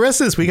on with the rest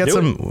of this. We got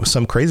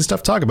some crazy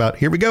stuff to talk about.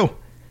 Here we go.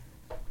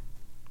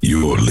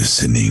 You're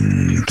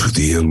listening to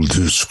the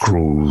Elder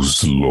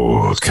Scrolls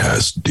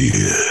Lorecast,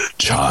 dear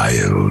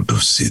child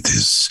of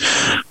cities.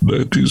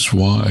 That is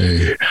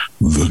why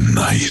the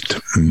Night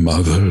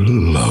Mother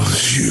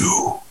loves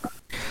you.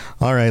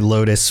 All right,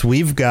 Lotus,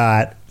 we've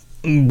got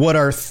what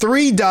are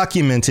 3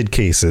 documented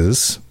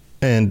cases,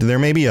 and there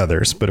may be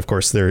others, but of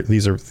course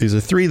these are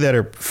 3 that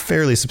are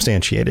fairly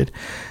substantiated.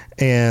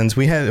 And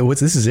we have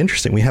this is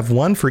interesting. We have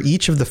one for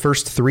each of the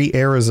first 3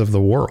 eras of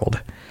the world.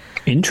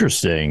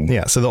 Interesting.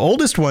 Yeah. So the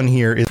oldest one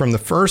here is from the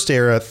first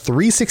era,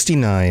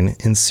 369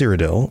 in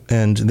Cyrodiil,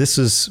 and this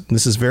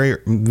is very,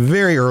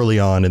 very early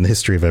on in the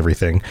history of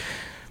everything.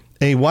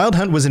 A wild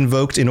hunt was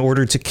invoked in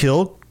order to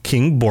kill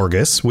King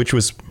Borgus, which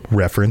was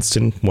referenced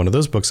in one of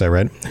those books I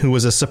read, who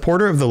was a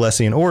supporter of the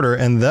Lessian Order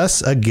and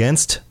thus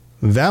against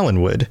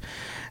Valenwood.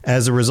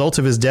 As a result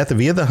of his death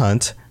via the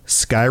Hunt,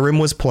 Skyrim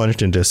was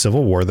plunged into a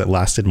civil war that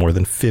lasted more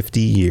than 50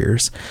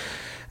 years.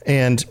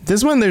 And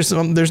this one, there's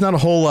not a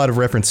whole lot of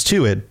reference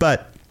to it,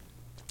 but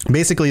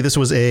basically this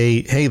was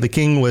hey, the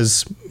king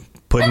was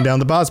putting down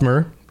the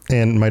Bosmer,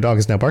 and my dog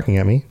is now barking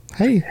at me.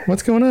 Hey,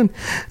 what's going on?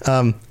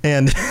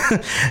 And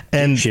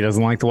she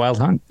doesn't like the Wild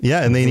Hunt.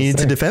 Yeah, and they needed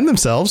to defend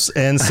themselves,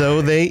 and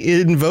so they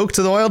invoked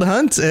the Wild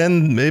Hunt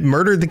and it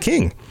murdered the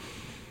king.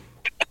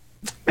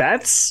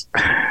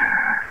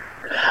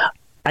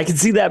 I can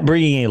see that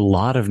bringing a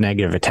lot of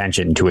negative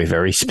attention to a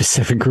very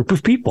specific group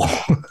of people.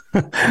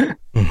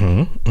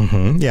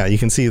 Yeah, you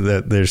can see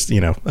that there's,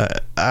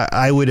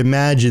 I would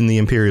imagine the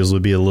Imperials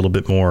would be a little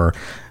bit more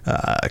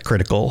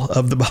critical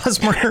of the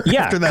Bosmer.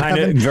 Yeah, after that kind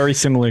of very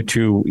similar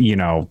to,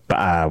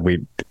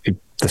 the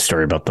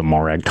story about the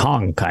Morag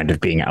Tong kind of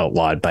being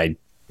outlawed by,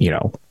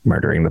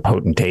 murdering the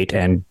potentate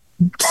and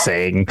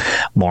saying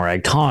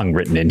Morag Tong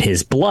written in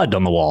his blood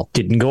on the wall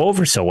didn't go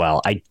over so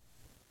well.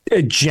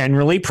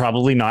 Generally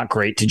probably not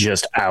great to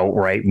just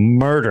outright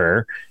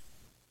murder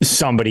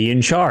somebody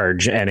in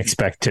charge and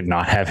expect to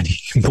not have any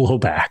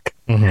blowback.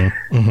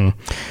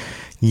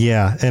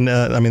 Yeah. And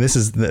this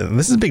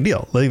is a big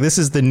deal. Like, this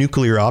is the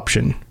nuclear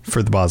option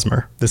for the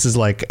Bosmer. This is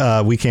like,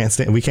 we can't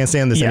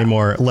stand this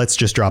anymore. Let's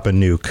just drop a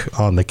nuke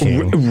on the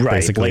king, right?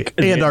 Basically,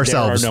 and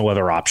ourselves. There are no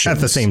other options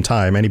at the same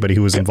time. Anybody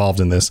who was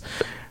involved in this.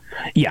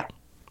 Yeah.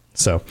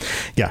 So,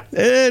 yeah,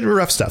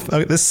 rough stuff.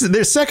 The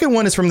second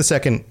one is from the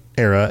Second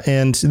Era,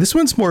 and this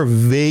one's more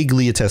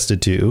vaguely attested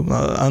to.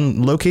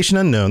 On location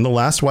unknown, the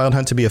last Wild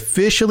Hunt to be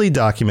officially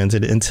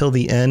documented until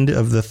the end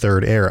of the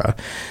Third Era.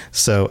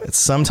 So,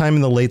 sometime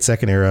in the late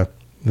Second Era,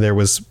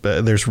 there's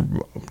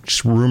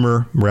just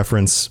rumor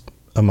reference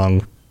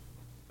among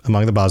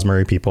the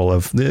Bosmer people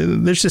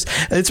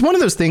it's one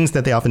of those things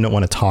that they often don't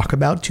want to talk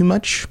about too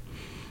much.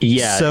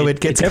 Yeah, so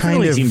it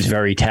definitely seems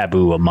very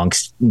taboo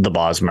amongst the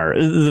Bosmer.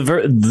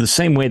 The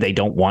same way they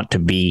don't want to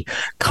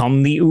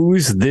become the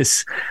ooze.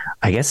 This,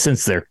 I guess,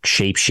 since they're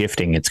shape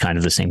shifting, it's kind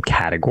of the same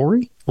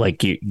category.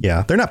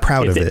 They're not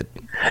proud of it.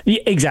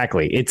 Yeah,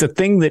 exactly. It's a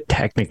thing that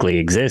technically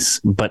exists,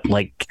 but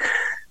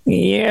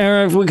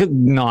if we could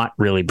not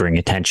really bring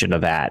attention to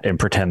that and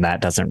pretend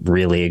that doesn't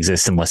really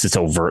exist unless it's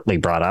overtly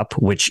brought up,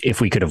 which if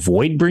we could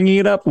avoid bringing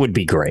it up would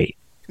be great.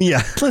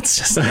 Yeah, let's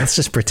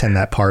just pretend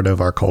that part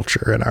of our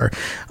culture and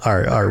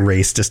our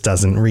race just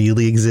doesn't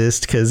really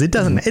exist, because it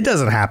doesn't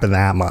happen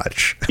that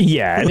much.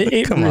 Yeah,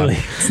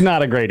 it's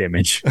not a great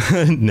image.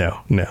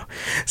 No.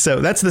 So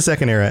that's the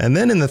Second Era, and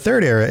then in the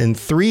Third Era, in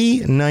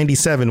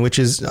 397, which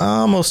is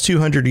almost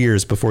 200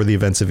 years before the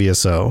events of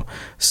ESO,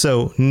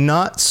 so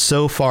not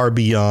so far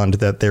beyond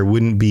that there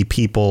wouldn't be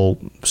people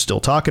still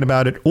talking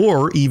about it,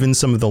 or even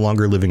some of the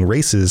longer living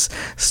races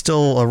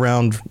still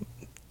around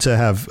to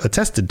have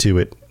attested to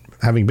it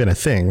having been a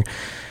thing.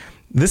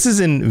 This is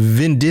in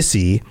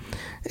Vindisi.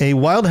 A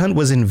Wild Hunt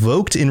was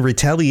invoked in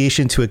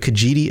retaliation to a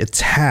Khajiit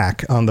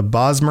attack on the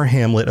Bosmer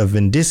hamlet of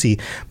Vindisi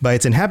by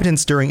its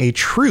inhabitants during a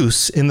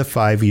truce in the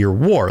 5-Year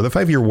War. The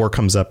 5-Year War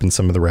comes up in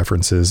some of the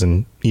references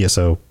in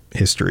ESO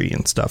history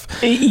and stuff.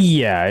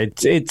 Yeah,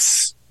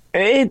 it's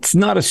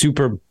not a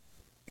super...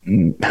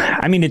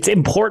 it's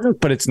important,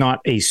 but it's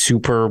not a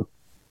super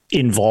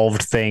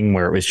involved thing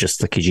where it was just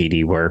the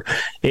Khajiit, where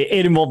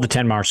it involved the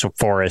Tenmar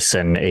forests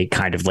and a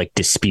kind of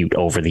dispute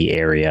over the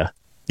area.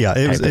 Yeah,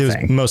 it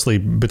was mostly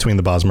between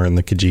the Bosmer and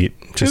the Khajiit,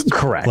 just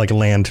correct, like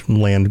land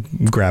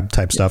grab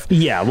type stuff.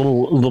 Yeah,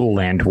 little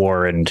land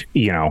war, and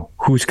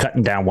who's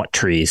cutting down what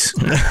trees.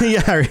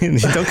 Yeah,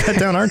 don't cut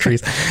down our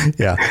trees.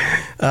 Yeah,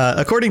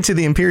 according to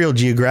the Imperial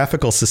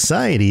Geographical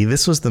Society,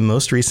 this was the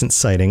most recent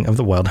sighting of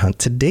the Wild Hunt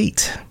to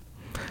date.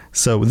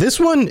 So this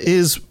one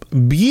is,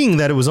 being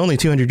that it was only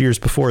 200 years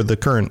before the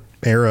current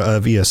era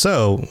of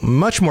ESO,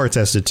 much more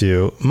attested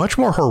to, much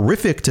more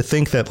horrific to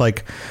think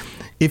that,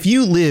 if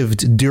you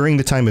lived during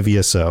the time of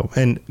ESO,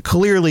 and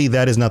clearly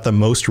that is not the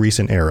most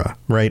recent era,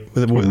 right?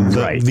 Some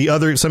of the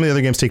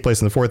other games take place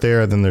in the Fourth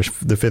Era, then there's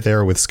the Fifth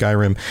Era with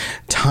Skyrim.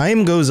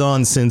 Time goes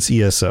on since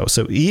ESO.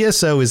 So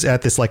ESO is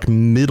at this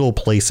middle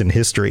place in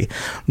history.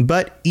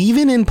 But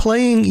even in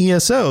playing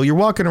ESO, you're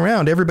walking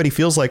around, everybody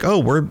feels like, oh,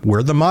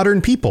 we're the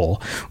modern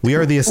people. We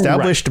are the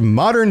established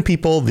modern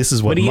people. This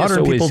is what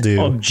modern people do.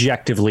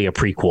 Objectively a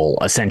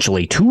prequel,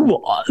 essentially,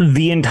 to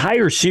the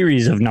entire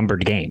series of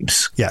numbered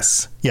games.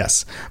 Yes.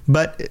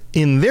 But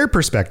in their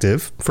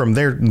perspective, from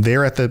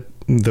they're at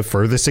the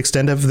furthest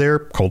extent of their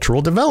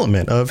cultural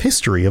development, of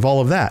history, of all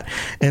of that.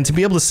 And to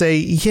be able to say,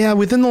 yeah,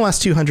 within the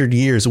last 200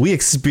 years, we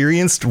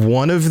experienced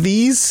one of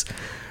these,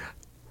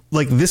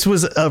 this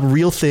was a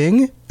real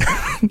thing.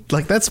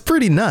 That's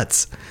pretty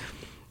nuts.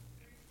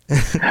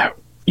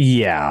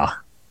 Yeah.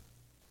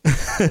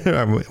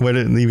 What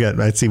you got?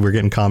 I see we're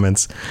getting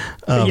comments.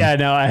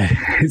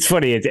 It's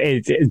funny.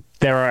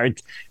 There are,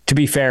 to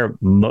be fair,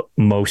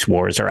 most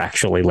wars are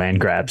actually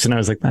land grabs, and I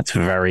was like, that's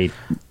very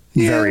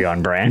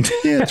on brand.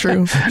 Yeah,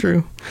 true.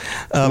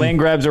 Land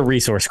grabs are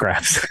resource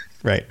grabs.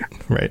 Right.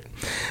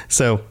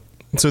 So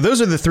So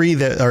those are the three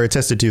that are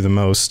attested to the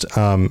most.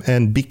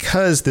 And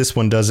because this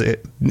one does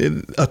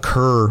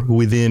occur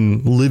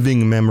within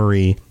living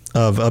memory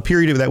of a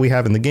period that we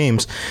have in the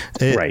games,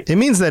 it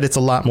means that it's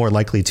a lot more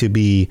likely to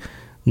be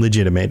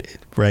legitimated,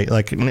 right?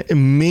 Like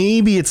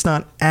maybe it's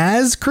not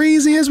as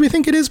crazy as we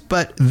think it is,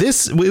 but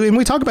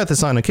we talk about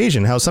this on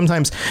occasion, how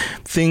sometimes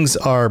things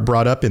are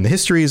brought up in the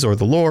histories or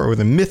the lore or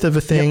the myth of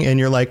a thing. And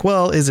you're like,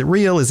 well, is it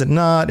real? Is it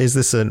not? Is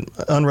this an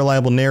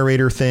unreliable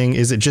narrator thing?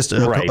 Is it just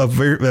a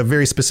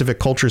very specific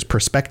culture's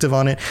perspective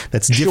on it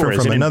that's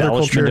different from another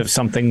culture? Of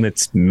something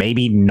that's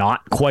maybe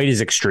not quite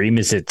as extreme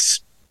as it's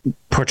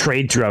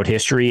portrayed throughout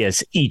history,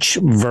 as each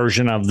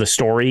version of the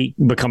story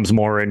becomes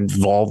more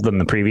involved than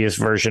the previous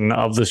version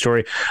of the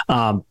story.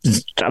 A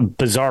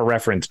bizarre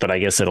reference, but I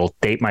guess it'll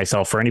date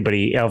myself for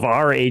anybody of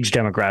our age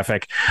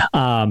demographic.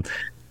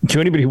 To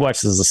anybody who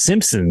watches The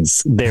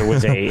Simpsons, there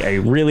was a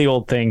really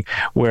old thing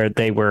where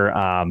they were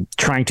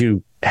trying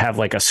to have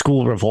like a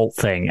school revolt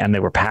thing, and they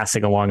were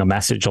passing along a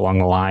message along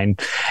the line,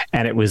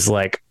 and it was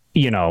like,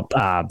 it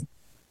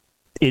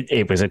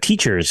was a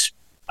teacher's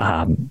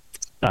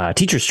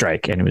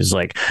strike, and it was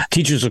like,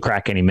 teachers will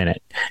crack any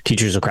minute,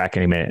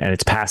 and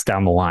it's passed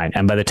down the line,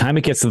 and by the time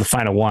it gets to the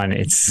final one,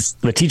 it's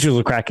the teachers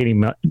will crack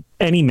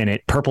any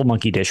minute, purple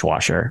monkey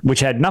dishwasher, which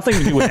had nothing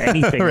to do with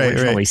anything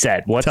originally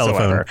said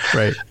whatsoever. Telephone,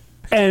 right.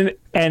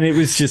 And it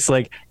was just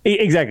like,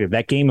 exactly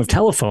that game of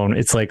telephone.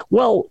 It's like,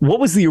 well, what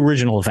was the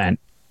original event,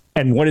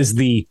 and what is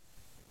the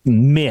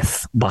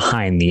myth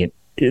behind the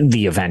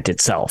event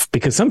itself?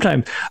 Because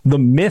sometimes the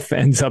myth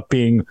ends up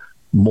being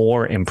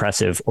more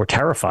impressive or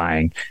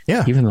terrifying,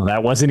 even though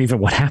that wasn't even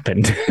what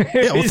happened.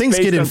 Well, things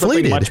get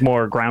inflated, much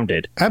more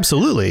grounded.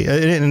 Absolutely,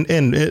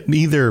 and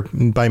either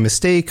by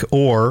mistake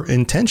or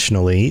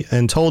intentionally,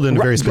 and told in a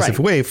very specific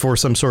way for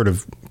some sort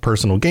of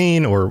personal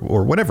gain or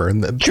whatever.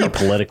 And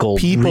political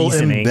people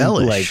reasoning,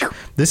 embellish.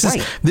 This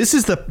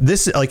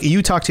is like,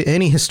 you talk to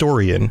any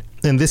historian,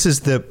 and this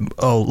is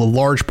a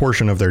large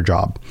portion of their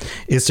job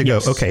is to go,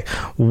 okay,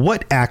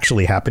 what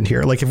actually happened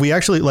here? Like,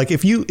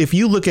 if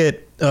you look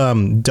at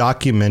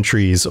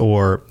documentaries,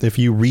 or if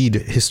you read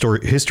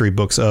history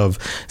books of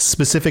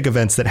specific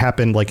events that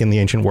happened like in the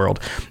ancient world,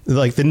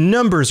 like the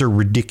numbers are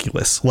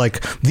ridiculous.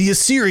 Like the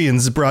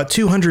Assyrians brought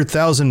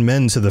 200,000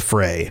 men to the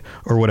fray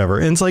or whatever.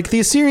 And it's like, the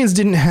Assyrians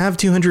didn't have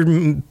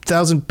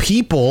 200,000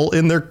 people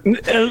in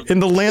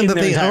the land that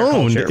they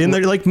owned. And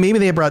they're like, maybe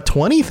they brought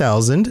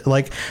 20,000.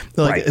 Like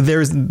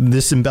there's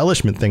this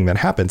embellishment thing that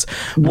happens.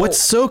 What's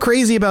so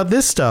crazy about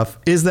this stuff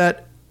is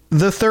that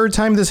the third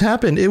time this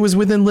happened, it was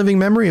within living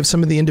memory of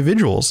some of the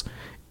individuals.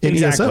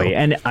 Exactly.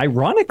 And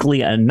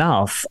ironically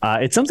enough,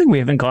 it's something we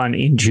haven't gone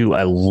into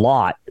a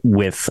lot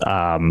with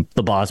the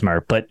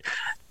Bosmer, but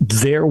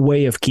their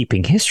way of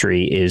keeping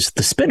history is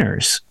the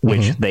spinners,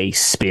 which they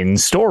spin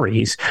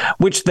stories,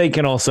 which they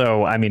can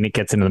also, I mean, it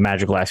gets into the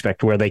magical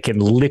aspect where they can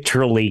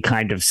literally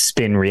kind of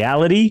spin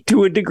reality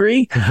to a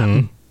degree.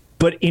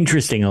 But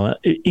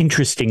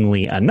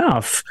interestingly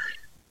enough,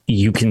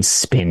 you can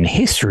spin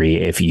history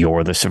if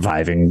you're the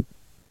surviving,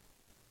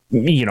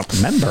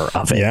 member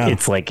of it. Yeah.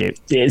 It's like it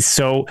is.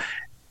 So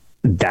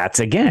that's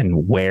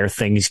again where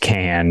things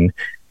can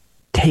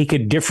take a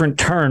different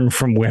turn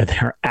from where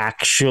they're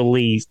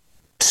actually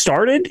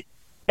started,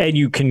 and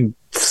you can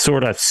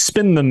sort of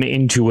spin them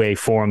into a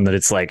form that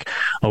it's like,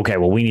 okay,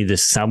 well, we need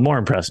this to sound more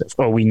impressive,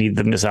 or we need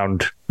them to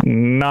sound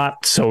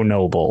not so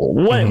noble,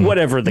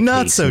 whatever the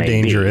not case so may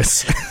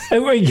dangerous,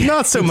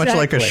 not so much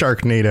like a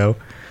Sharknado.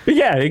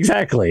 Yeah,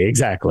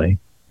 exactly.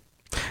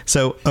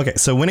 So, okay.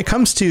 So when it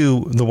comes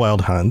to the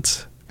Wild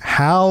Hunt,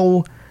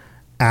 how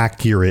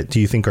accurate do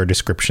you think our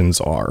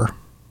descriptions are?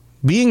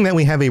 Being that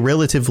we have a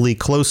relatively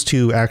close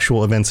to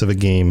actual events of a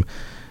game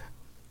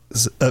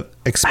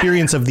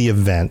experience of the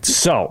event.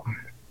 So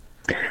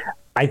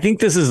I think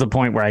this is the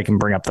point where I can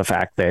bring up the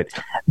fact that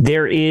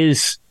there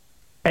is,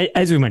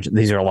 as we mentioned,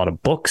 these are a lot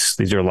of books.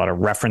 These are a lot of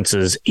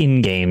references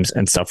in games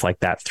and stuff like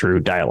that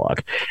through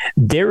dialogue.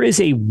 There is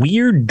a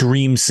weird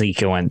dream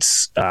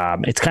sequence.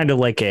 It's kind of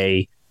like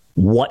a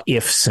what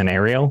if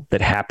scenario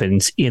that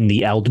happens in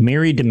the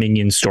Aldmeri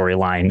Dominion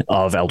storyline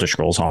of Elder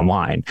Scrolls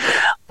Online,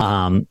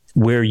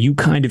 where you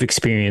kind of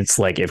experience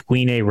like if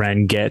Queen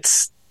Ayrenn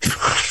gets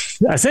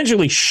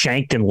essentially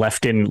shanked and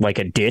left in like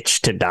a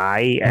ditch to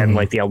die, and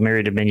like the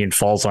Aldmeri Dominion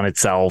falls on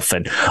itself,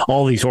 and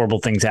all these horrible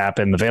things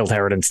happen. The Veiled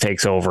Inheritance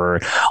takes over.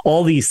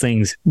 All these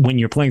things, when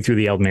you're playing through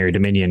the Aldmeri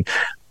Dominion,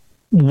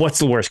 what's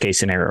the worst case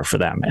scenario for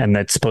them? And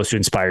that's supposed to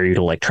inspire you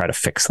to like try to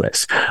fix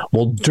this.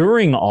 Well,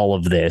 during all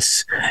of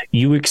this,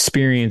 you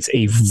experience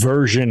a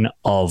version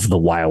of the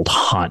Wild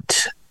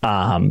Hunt.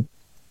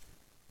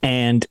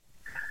 And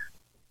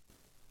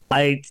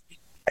I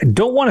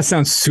don't want to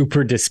sound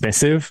super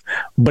dismissive,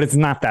 but it's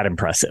not that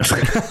impressive.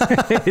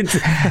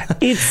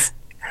 it's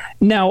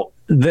now.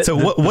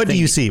 What do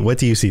you see? What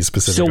do you see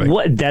specifically?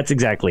 So that's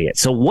exactly it.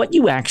 So what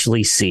you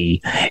actually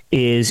see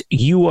is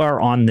you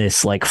are on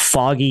this like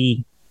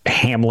foggy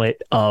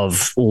hamlet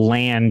of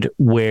land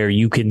where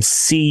you can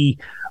see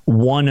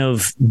one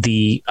of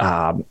the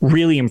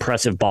really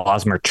impressive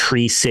Bosmer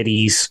tree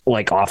cities,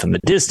 like off in the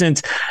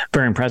distance,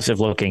 very impressive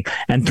looking.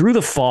 And through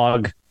the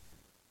fog,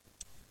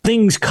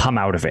 things come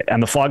out of it,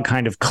 and the fog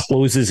kind of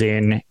closes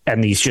in,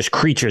 and these just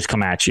creatures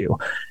come at you.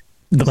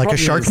 Like a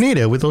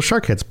Sharknado with those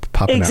shark heads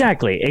popping out.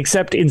 Exactly,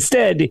 except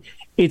instead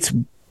it's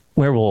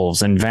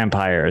werewolves and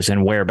vampires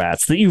and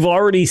werebats that you've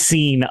already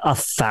seen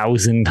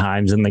 1,000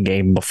 times in the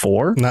game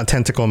before. Not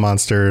tentacle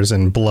monsters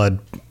and blood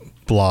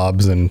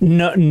blobs and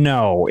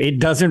no, it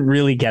doesn't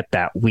really get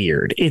that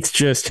weird. It's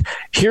just,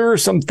 here are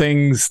some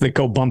things that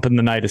go bump in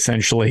the night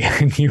essentially,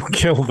 and you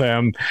kill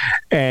them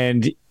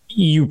and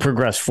you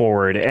progress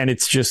forward, and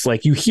it's just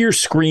like you hear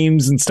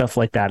screams and stuff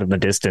like that in the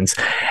distance,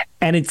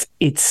 and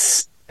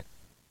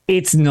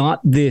it's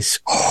not this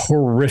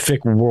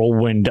horrific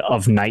whirlwind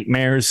of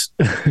nightmares.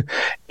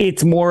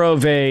 It's more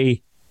of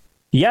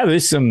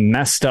there's some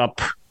messed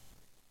up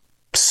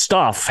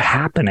stuff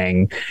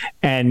happening,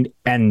 and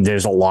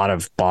there's a lot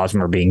of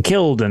Bosmer being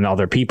killed and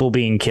other people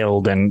being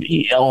killed and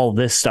all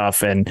this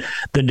stuff, and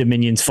the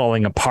Dominion's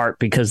falling apart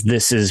because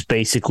this is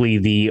basically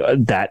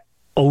that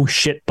oh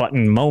shit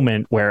button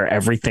moment where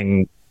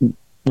everything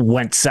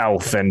went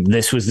south, and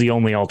this was the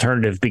only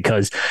alternative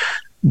because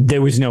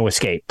there was no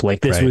escape.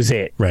 Like this was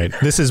it. Right.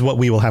 This is what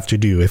we will have to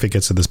do if it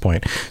gets to this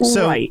point.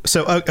 So, right.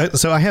 So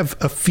I have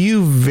a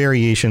few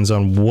variations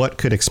on what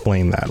could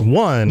explain that.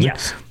 One,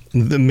 yes.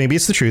 Maybe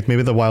it's the truth.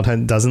 Maybe the Wild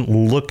Hunt doesn't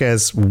look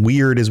as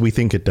weird as we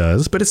think it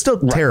does, but it's still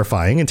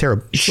terrifying and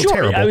terrible.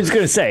 Sure, I was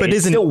going to say, but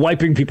it's still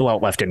wiping people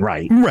out left and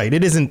right. Right.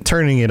 It isn't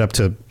turning it up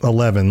to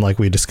 11 like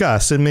we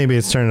discussed, and maybe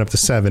it's turning up to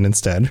 7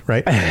 instead,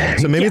 right?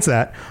 So maybe it's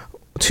that.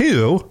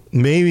 2,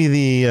 maybe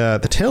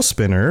the tail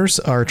spinners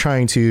are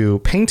trying to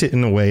paint it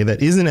in a way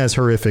that isn't as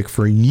horrific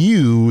for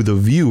you, the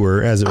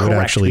viewer, as it would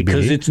actually be.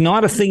 Because it's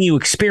not a thing you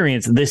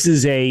experience. This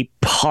is a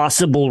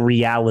possible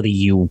reality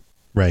you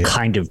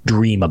kind of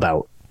dream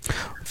about.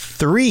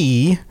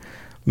 3,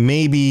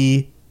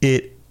 maybe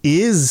it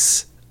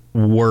is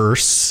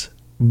worse,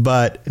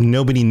 but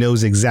nobody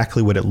knows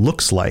exactly what it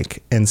looks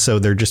like. And so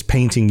they're just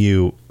painting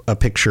you a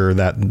picture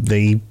that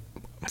they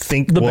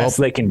think the best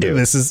they can do.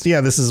 This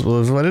is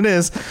what it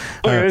is.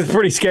 It's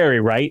pretty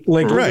scary, right?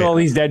 Like look at all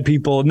these dead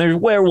people, and there's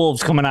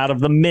werewolves coming out of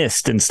the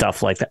mist and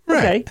stuff like that.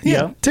 Right. Okay,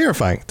 yeah.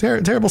 Terrifying,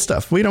 terrible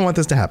stuff. We don't want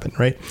this to happen,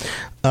 right?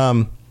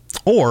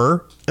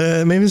 Or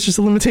maybe it's just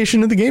a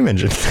limitation of the game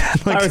engine.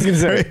 I was going to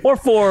say, or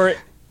 4.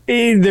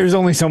 There's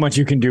only so much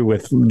you can do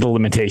with the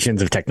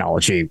limitations of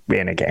technology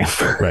in a game.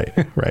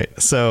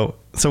 Right. So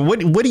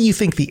what do you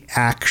think the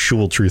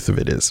actual truth of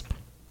it is?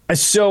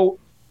 So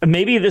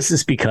maybe this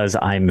is because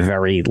I'm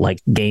very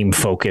game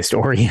focused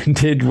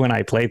oriented when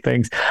I play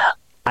things.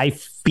 I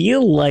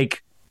feel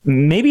like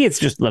maybe it's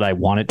just that I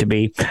want it to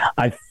be.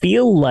 I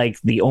feel like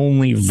the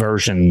only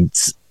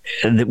versions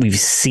that we've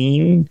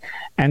seen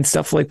and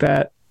stuff like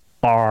that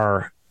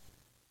are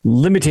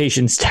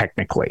limitations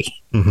technically,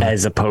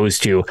 as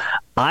opposed to,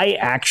 I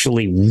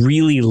actually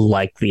really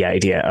like the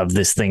idea of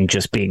this thing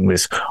just being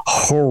this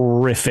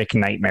horrific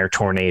nightmare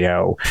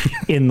tornado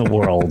in the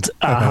world.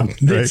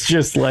 It's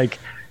just like,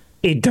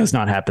 it does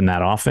not happen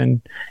that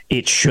often.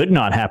 It should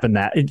not happen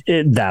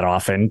that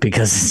often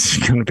because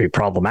it's going to be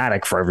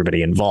problematic for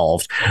everybody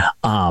involved.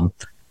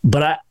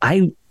 But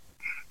I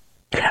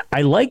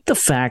like the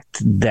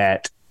fact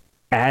that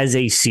as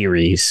a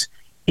series,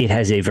 it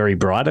has a very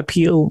broad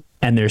appeal,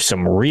 and there's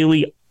some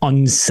really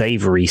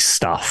unsavory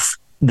stuff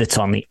that's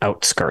on the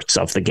outskirts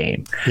of the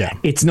game. Yeah.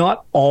 It's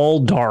not all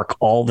dark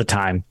all the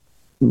time.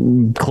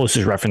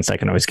 Closest reference I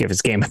can always give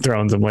is Game of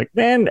Thrones. I'm like,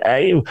 man,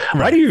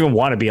 why do you even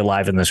want to be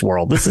alive in this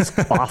world? This is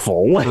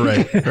awful.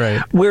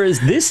 Right. Whereas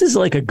this is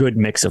like a good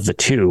mix of the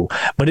two,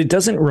 but it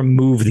doesn't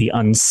remove the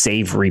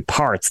unsavory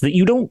parts that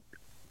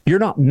you're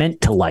not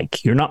meant to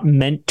like. You're not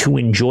meant to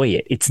enjoy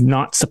it. It's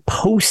not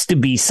supposed to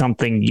be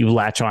something you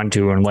latch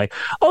onto and like,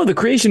 oh, the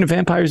creation of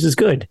vampires is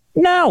good.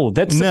 No,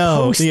 that's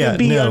supposed to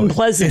be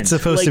unpleasant. It's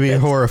supposed to be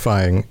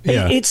horrifying.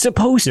 Yeah. It's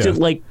supposed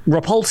to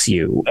repulse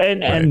you.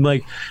 And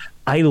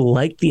I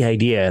like the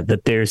idea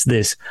that there's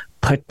this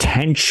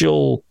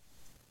potential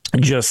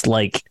just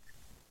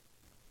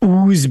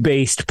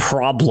ooze-based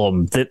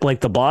problem that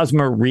the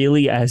Bosmer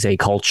really as a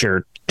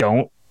culture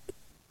don't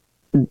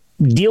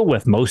deal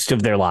with most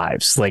of their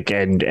lives.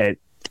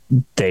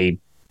 They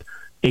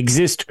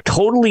exist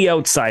totally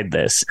outside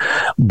this,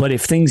 but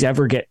if things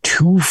ever get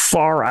too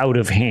far out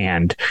of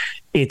hand,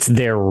 it's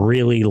their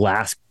really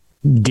last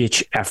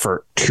ditch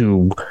effort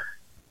to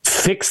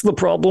fix the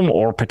problem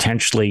or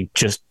potentially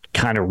just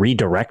kind of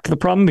redirect the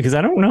problem, because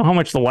I don't know how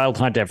much the Wild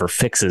Hunt ever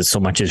fixes so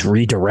much as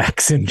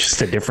redirects in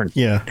just a different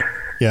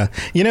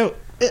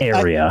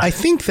area. I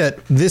think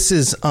that this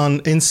is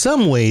in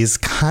some ways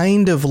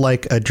kind of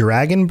like a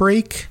Dragon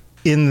Break,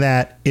 in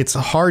that it's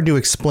hard to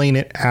explain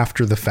it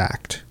after the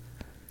fact.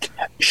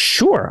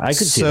 Sure, I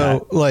could see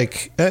that.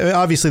 So,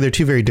 obviously, they're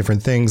two very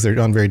different things. They're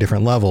on very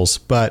different levels.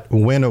 But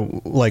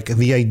when,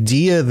 the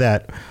idea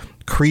that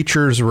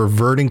creatures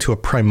reverting to a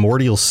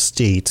primordial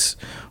state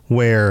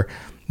where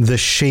the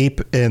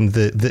shape and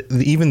the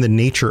even the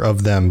nature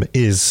of them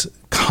is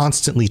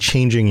constantly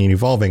changing and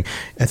evolving,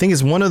 I think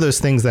is one of those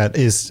things that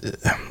is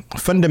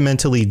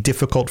fundamentally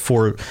difficult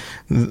for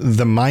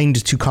the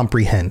mind to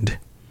comprehend.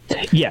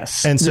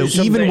 Yes. And so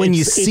even when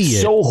you see it's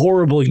it, so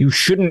horrible, you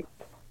shouldn't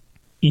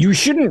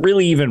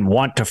really even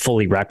want to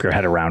fully wrap your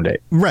head around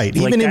it. Right.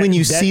 Like even when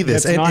you see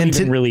this, that's not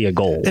even really a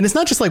goal. And it's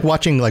not just like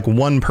watching like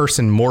one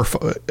person morph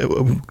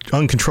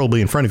uncontrollably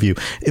in front of you.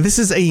 This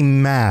is a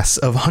mass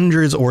of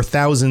hundreds or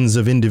thousands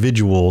of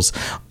individuals,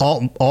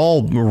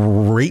 all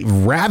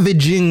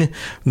ravaging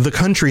the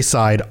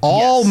countryside,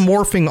 all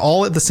morphing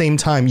all at the same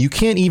time. You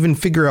can't even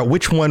figure out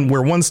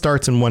where one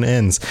starts and one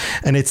ends.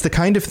 And it's the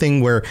kind of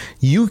thing where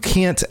you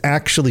can't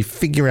actually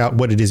figure out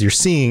what it is you're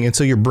seeing. And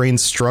so your brain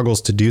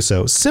struggles to do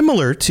so.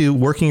 Similar to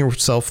working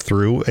yourself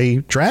through a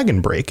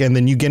dragon break and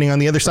then you getting on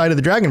the other side of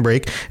the dragon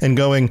break and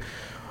going,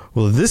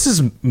 well, this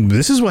is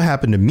what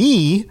happened to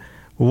me.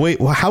 Wait,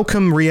 well, how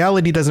come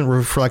reality doesn't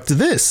reflect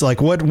this? Like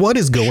what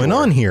is going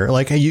on here?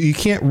 Like you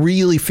can't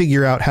really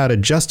figure out how to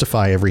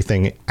justify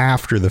everything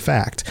after the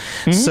fact.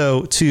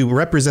 So to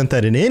represent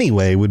that in any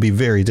way would be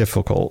very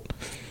difficult.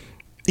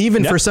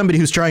 Even for somebody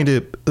who's trying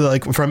to,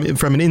 like, from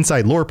an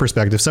inside lore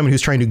perspective, somebody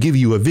who's trying to give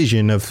you a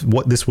vision of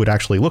what this would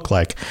actually look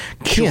like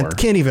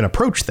can't even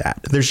approach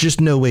that. There's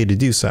just no way to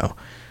do so.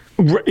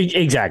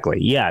 Exactly.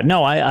 Yeah.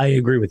 No, I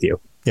agree with you.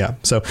 Yeah.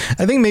 So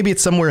I think maybe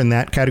it's somewhere in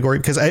that category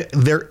because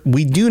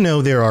we do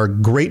know there are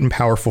great and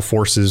powerful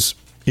forces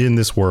in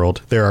this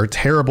world. There are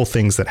terrible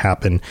things that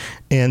happen,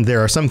 and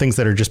there are some things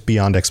that are just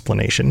beyond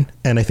explanation.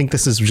 And I think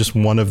this is just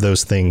one of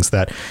those things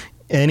that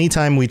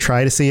anytime we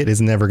try to see it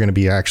is never going to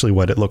be actually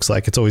what it looks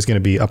like. It's always going to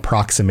be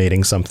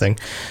approximating something.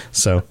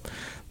 So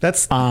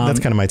that's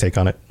kind of my take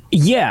on it.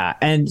 Yeah.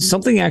 And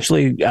something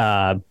actually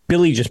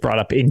Billy just brought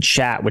up in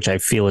chat, which I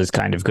feel is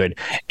kind of good,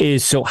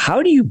 is so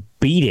how do you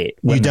beat it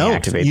when you don't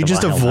activate you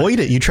just avoid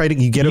it? You try to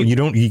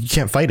you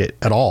can't fight it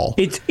at all.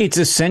 It's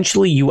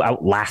essentially you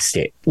outlast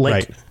it.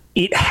 Like right.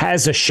 It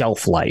has a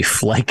shelf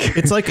life. Like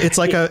it's like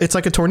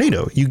a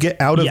tornado. You get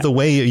out of the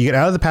way, you get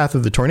out of the path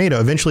of the tornado.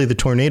 Eventually the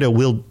tornado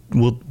will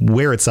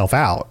wear itself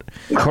out.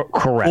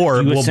 Correct.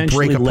 Or will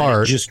break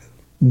apart. Just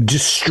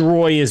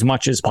destroy as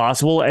much as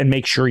possible and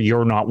make sure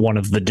you're not one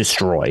of the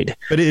destroyed.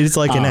 But it's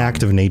like an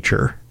act of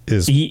nature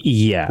is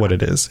what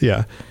it is.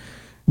 Yeah.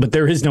 But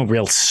there is no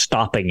real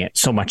stopping it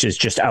so much as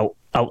just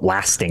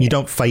outlasting. You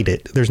don't fight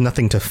it. There's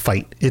nothing to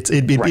fight.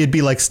 It'd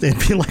be like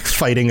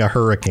fighting a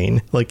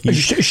hurricane. Like you'll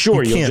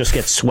just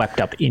get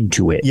swept up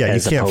into it. Yeah,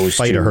 as you can't opposed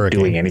fight to a hurricane.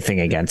 Doing anything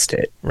against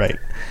it. Right.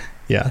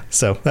 Yeah.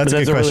 So that's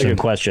a really good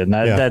question.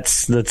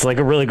 That's like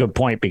a really good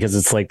point because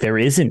it's like there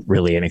isn't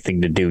really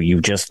anything to do.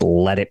 You just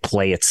let it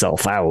play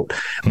itself out,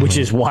 which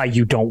is why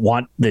you don't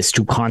want this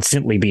to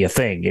constantly be a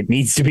thing. It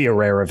needs to be a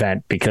rare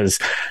event because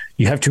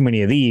you have too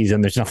many of these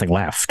and there's nothing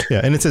left.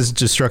 Yeah. And it's as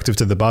destructive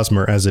to the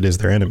Bosmer as it is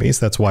their enemies.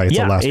 That's why it's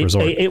a last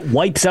resort. It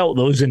wipes out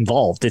those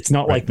involved. It's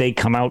not like they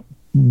come out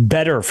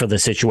better for the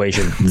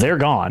situation. They're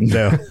gone.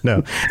 No.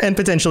 And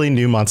potentially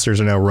new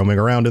monsters are now roaming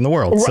around in the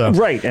world. So.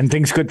 Right. And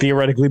things could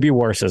theoretically be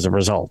worse as a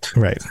result.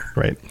 Right.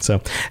 So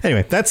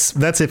anyway, that's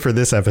it for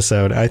this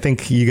episode. I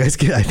think you guys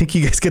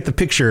get the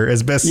picture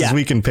as best as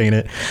we can paint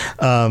it.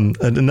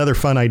 Another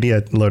fun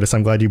idea, Lotus.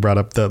 I'm glad you brought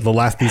up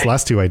these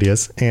last two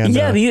ideas. And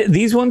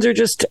these ones are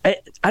just,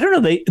 I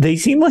don't know. They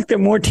seem like they're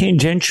more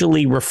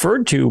tangentially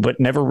referred to, but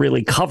never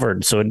really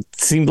covered. So it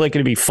seemed like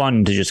it'd be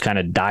fun to just kind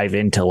of dive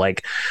into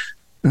like,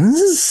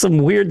 this is some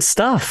weird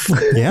stuff.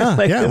 Yeah.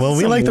 Well,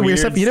 we like the weird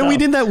stuff. We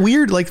did that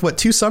weird,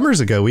 2 summers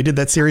ago. We did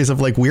that series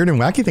of weird and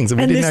wacky things.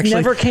 And this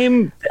never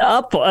came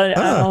up.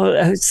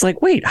 It's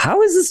like, wait,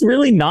 how has this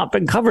really not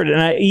been covered?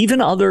 And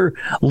even other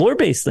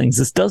lore-based things,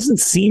 this doesn't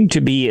seem to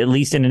be, at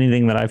least in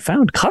anything that I've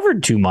found,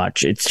 covered too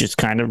much. It's just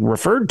kind of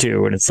referred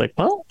to. And it's like,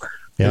 well,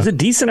 there's a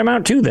decent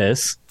amount to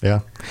this.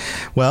 Yeah.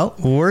 Well,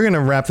 we're going to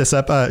wrap this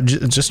up.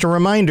 Just a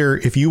reminder,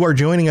 if you are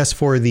joining us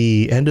for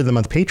the end of the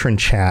month patron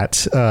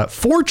chat,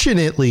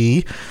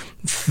 fortunately,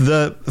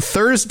 the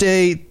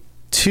Thursday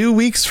 2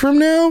 weeks from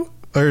now,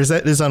 or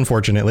is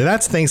unfortunately,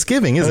 that's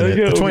Thanksgiving, isn't it?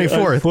 The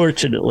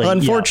 24th.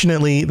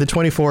 Unfortunately, the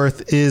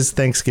 24th is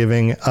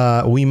Thanksgiving.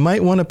 We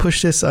might want to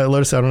push this.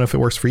 Lotus, I don't know if it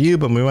works for you,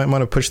 but we might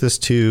want to push this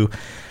to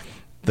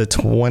the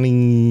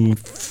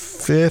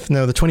 25th.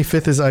 No, the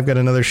 25th is I've got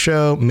another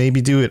show.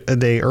 Maybe do it a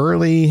day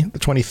early, the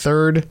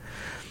 23rd.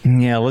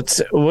 Yeah,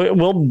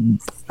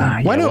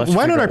 why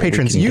don't our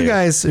patrons, you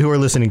guys who are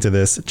listening to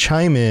this,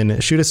 chime in,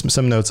 shoot us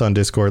some notes on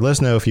Discord. Let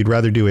us know if you'd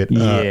rather do it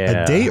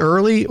a day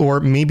early, or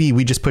maybe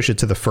we just push it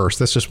to the 1st.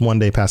 That's just one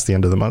day past the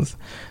end of the month.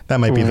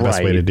 That might be the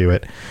best way to do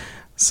it.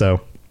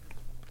 So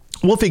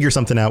we'll figure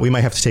something out. We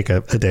might have to take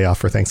a day off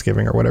for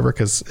Thanksgiving or whatever,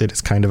 because it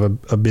is kind of a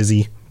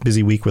busy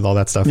week with all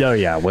that stuff. Oh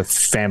yeah, with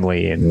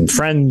family and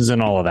friends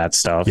and all of that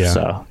stuff.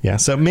 Yeah.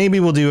 So maybe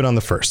we'll do it on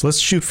the 1st. Let's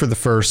shoot for the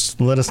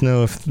 1st. Let us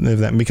know if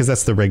that, because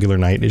that's the regular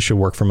night. It should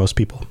work for most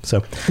people.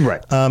 So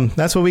right.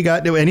 That's what we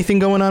got. Anything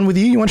going on with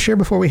you want to share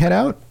before we head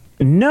out?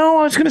 No,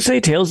 I was going to say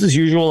tales as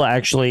usual.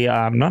 Actually,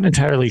 I'm not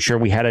entirely sure.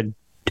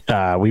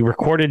 We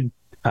recorded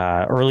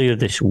earlier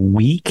this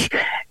week,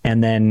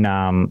 and then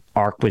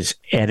Ark was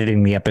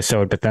editing the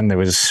episode, but then there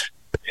was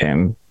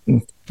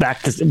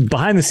back to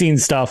behind the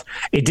scenes stuff.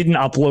 It didn't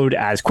upload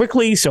as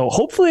quickly, so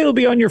hopefully it'll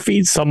be on your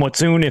feeds somewhat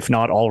soon. If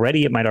not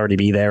already, it might already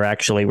be there.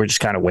 Actually, we're just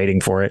kind of waiting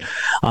for it.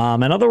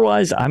 And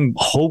otherwise, I'm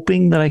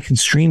hoping that I can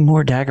stream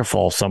more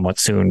Daggerfall somewhat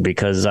soon,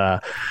 because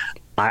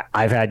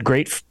I've had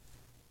great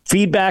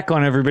feedback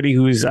on everybody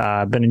who's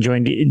been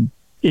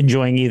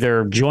enjoying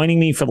either joining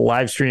me for the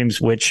live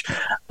streams, which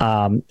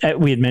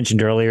we had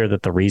mentioned earlier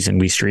that the reason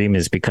we stream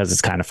is because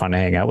it's kind of fun to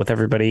hang out with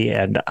everybody.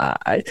 And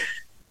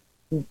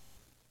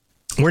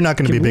we're not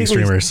going to be big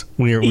streamers.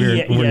 We're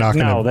not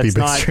going to be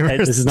big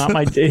streamers. This is not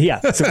my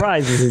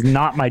surprise. This is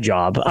not my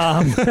job.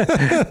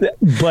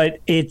 But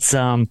it's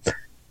been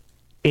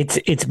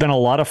a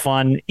lot of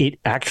fun. It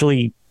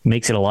actually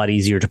makes it a lot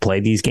easier to play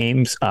these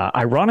games.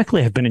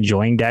 Ironically, I've been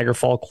enjoying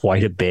Daggerfall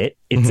quite a bit.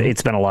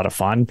 It's been a lot of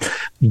fun.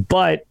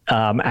 But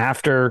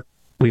after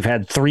we've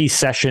had 3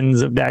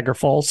 sessions of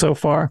Daggerfall so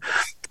far,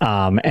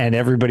 and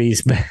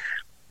everybody's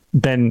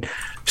been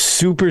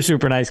super,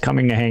 super nice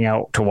coming to hang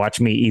out to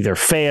watch me either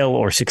fail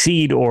or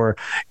succeed or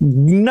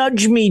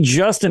nudge me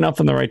just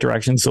enough in the right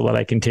direction so that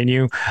I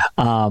continue.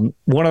 One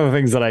of the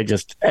things that I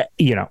just,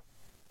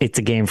 it's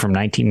a game from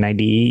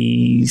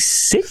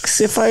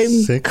 1996, if I'm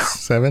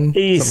 6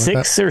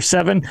 or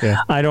 7.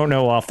 Yeah. I don't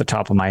know off the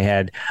top of my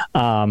head.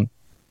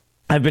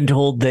 I've been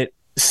told that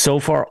so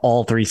far,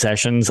 all 3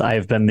 sessions,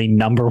 I've been the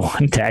number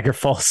 1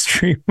 Daggerfall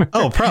streamer.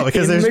 Oh, probably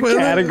because there's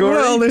category.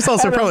 Well, there's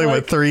also probably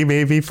 3,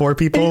 maybe 4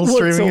 people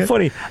streaming it. So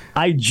funny.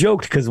 I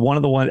joked because one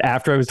of the ones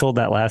after I was told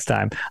that last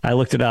time, I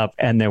looked it up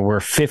and there were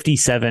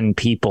 57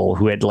 people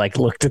who had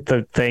looked at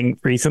the thing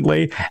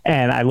recently,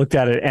 and I looked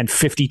at it and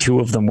 52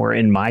 of them were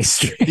in my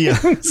stream. Yeah.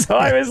 So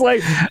I was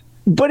like,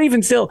 but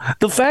even still,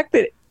 the fact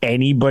that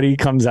anybody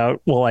comes out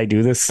while I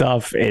do this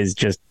stuff is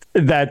just.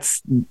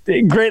 That's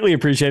greatly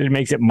appreciated. It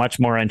makes it much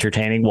more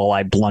entertaining while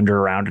I blunder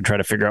around and try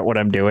to figure out what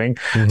I'm doing.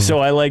 So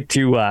I like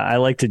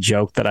to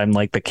joke that I'm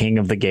like the king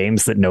of the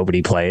games that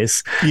nobody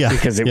plays. Yeah,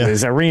 because it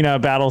was Arena,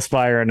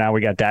 Battlespire, and now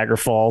we got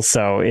Daggerfall.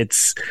 So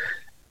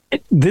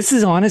this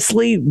is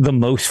honestly the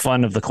most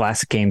fun of the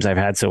classic games I've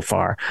had so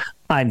far.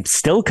 I'm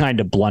still kind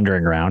of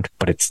blundering around,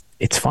 but it's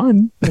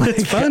fun.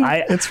 It's fun.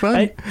 It's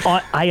fun.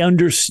 I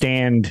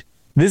understand.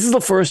 This is the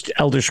first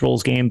Elder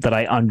Scrolls game that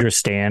I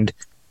understand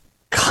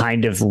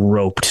kind of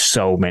roped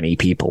so many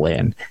people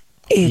in.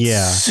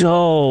 It's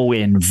so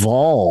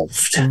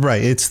involved.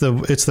 Right. It's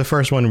the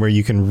first one where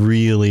you can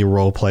really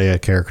role play a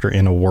character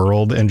in a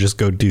world and just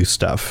go do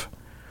stuff.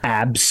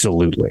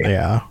 Absolutely.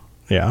 Yeah.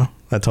 Yeah.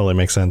 That totally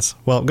makes sense.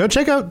 Well, go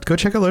check out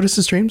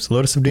Lotus's streams,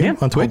 Lotus of Doom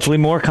on Twitch. Hopefully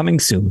more coming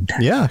soon.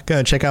 Yeah.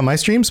 Go check out my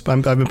streams.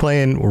 I've been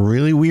playing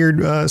really weird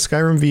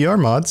Skyrim VR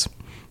mods.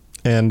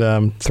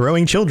 And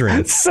throwing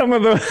children. Some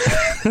of the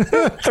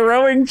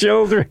throwing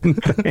children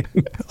thing.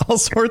 All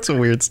sorts of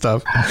weird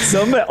stuff.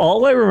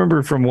 All I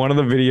remember from one of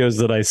the videos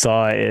that I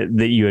saw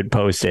that you had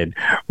posted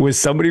was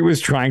somebody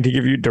was trying to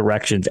give you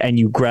directions and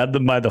you grabbed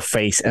them by the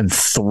face and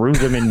threw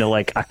them into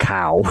like a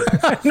cow.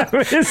 And I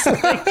was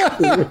like,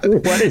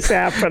 what is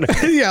happening?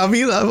 Yeah,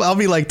 I'll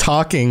be like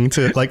talking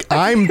to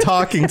I'm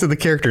talking to the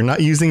character, not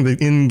using the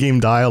in-game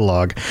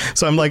dialogue.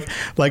 So I'm like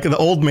the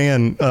old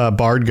man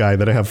bard guy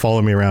that I have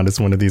follow me around is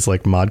one of these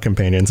like mod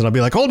companions, and I'll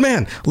be like, old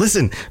man,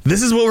 listen,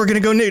 this is what we're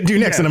gonna go do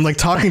next. And I'm like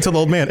talking to the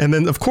old man, and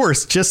then of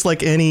course, just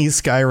like any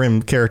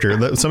Skyrim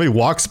character, somebody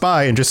walks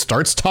by and just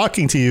starts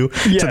talking to you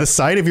to the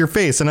side of your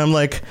face, and I'm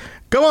like,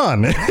 go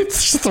on,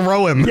 just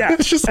throw him. Yeah,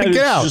 it's just like,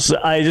 get out.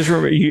 I just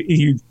remember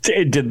you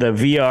did the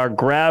VR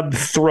grab,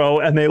 throw,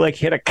 and they like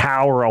hit a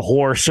cow or a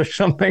horse or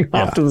something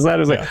off to the side. I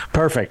was like,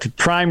 perfect,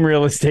 prime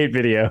real estate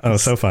video. Oh,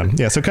 so fun.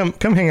 Yeah, so come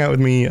hang out with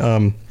me.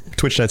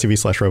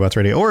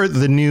 Twitch.tv/robotsradio or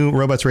the new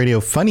Robots Radio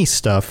funny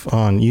stuff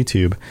on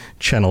YouTube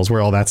channels where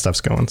all that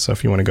stuff's going. So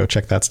if you want to go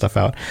check that stuff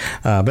out.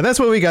 But that's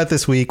what we got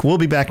this week. We'll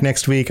be back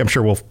next week. I'm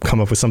sure we'll come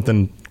up with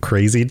something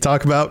crazy to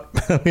talk about.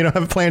 We don't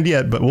have it planned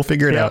yet, but we'll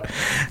figure it out.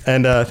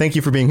 And thank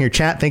you for being here,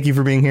 chat. Thank you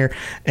for being here,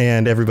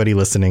 and everybody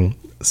listening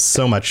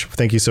so much.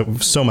 Thank you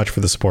so much for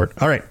the support.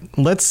 All right,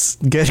 let's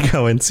get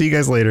going. See you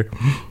guys later.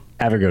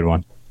 Have a good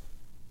one.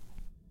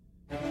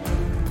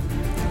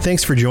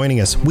 Thanks for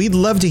joining us. We'd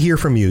love to hear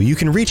from you. You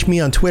can reach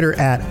me on Twitter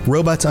at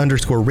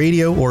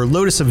robots_radio or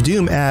Lotus of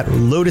Doom at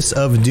Lotus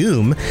of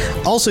Doom.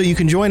 Also, you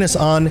can join us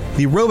on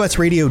the Robots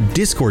Radio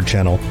Discord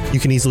channel. You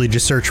can easily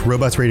just search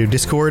Robots Radio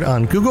Discord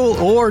on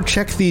Google or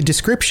check the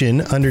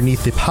description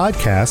underneath the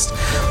podcast.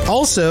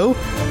 Also,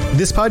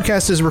 this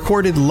podcast is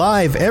recorded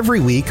live every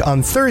week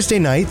on Thursday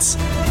nights,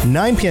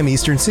 9 p.m.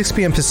 Eastern, 6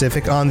 p.m.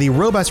 Pacific on the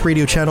Robots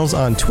Radio channels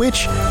on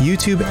Twitch,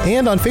 YouTube,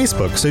 and on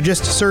Facebook. So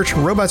just search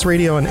Robots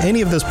Radio on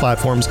any of those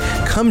platforms.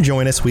 Come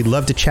join us. We'd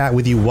love to chat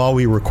with you while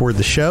we record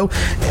the show,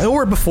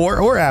 or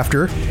before or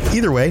after.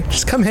 Either way,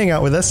 just come hang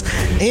out with us.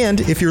 And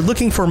if you're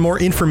looking for more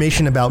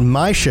information about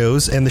my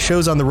shows and the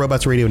shows on the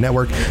Robots Radio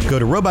Network, go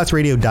to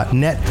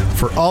robotsradio.net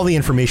for all the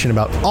information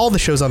about all the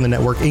shows on the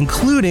network,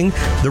 including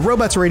the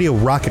Robots Radio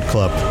Rocket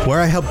Club,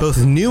 where I help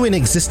both new and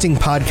existing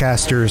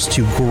podcasters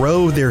to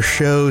grow their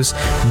shows shows,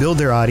 build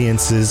their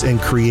audiences, and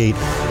create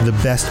the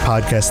best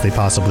podcast they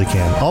possibly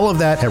can. All of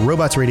that at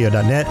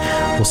robotsradio.net.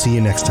 We'll see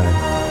you next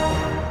time.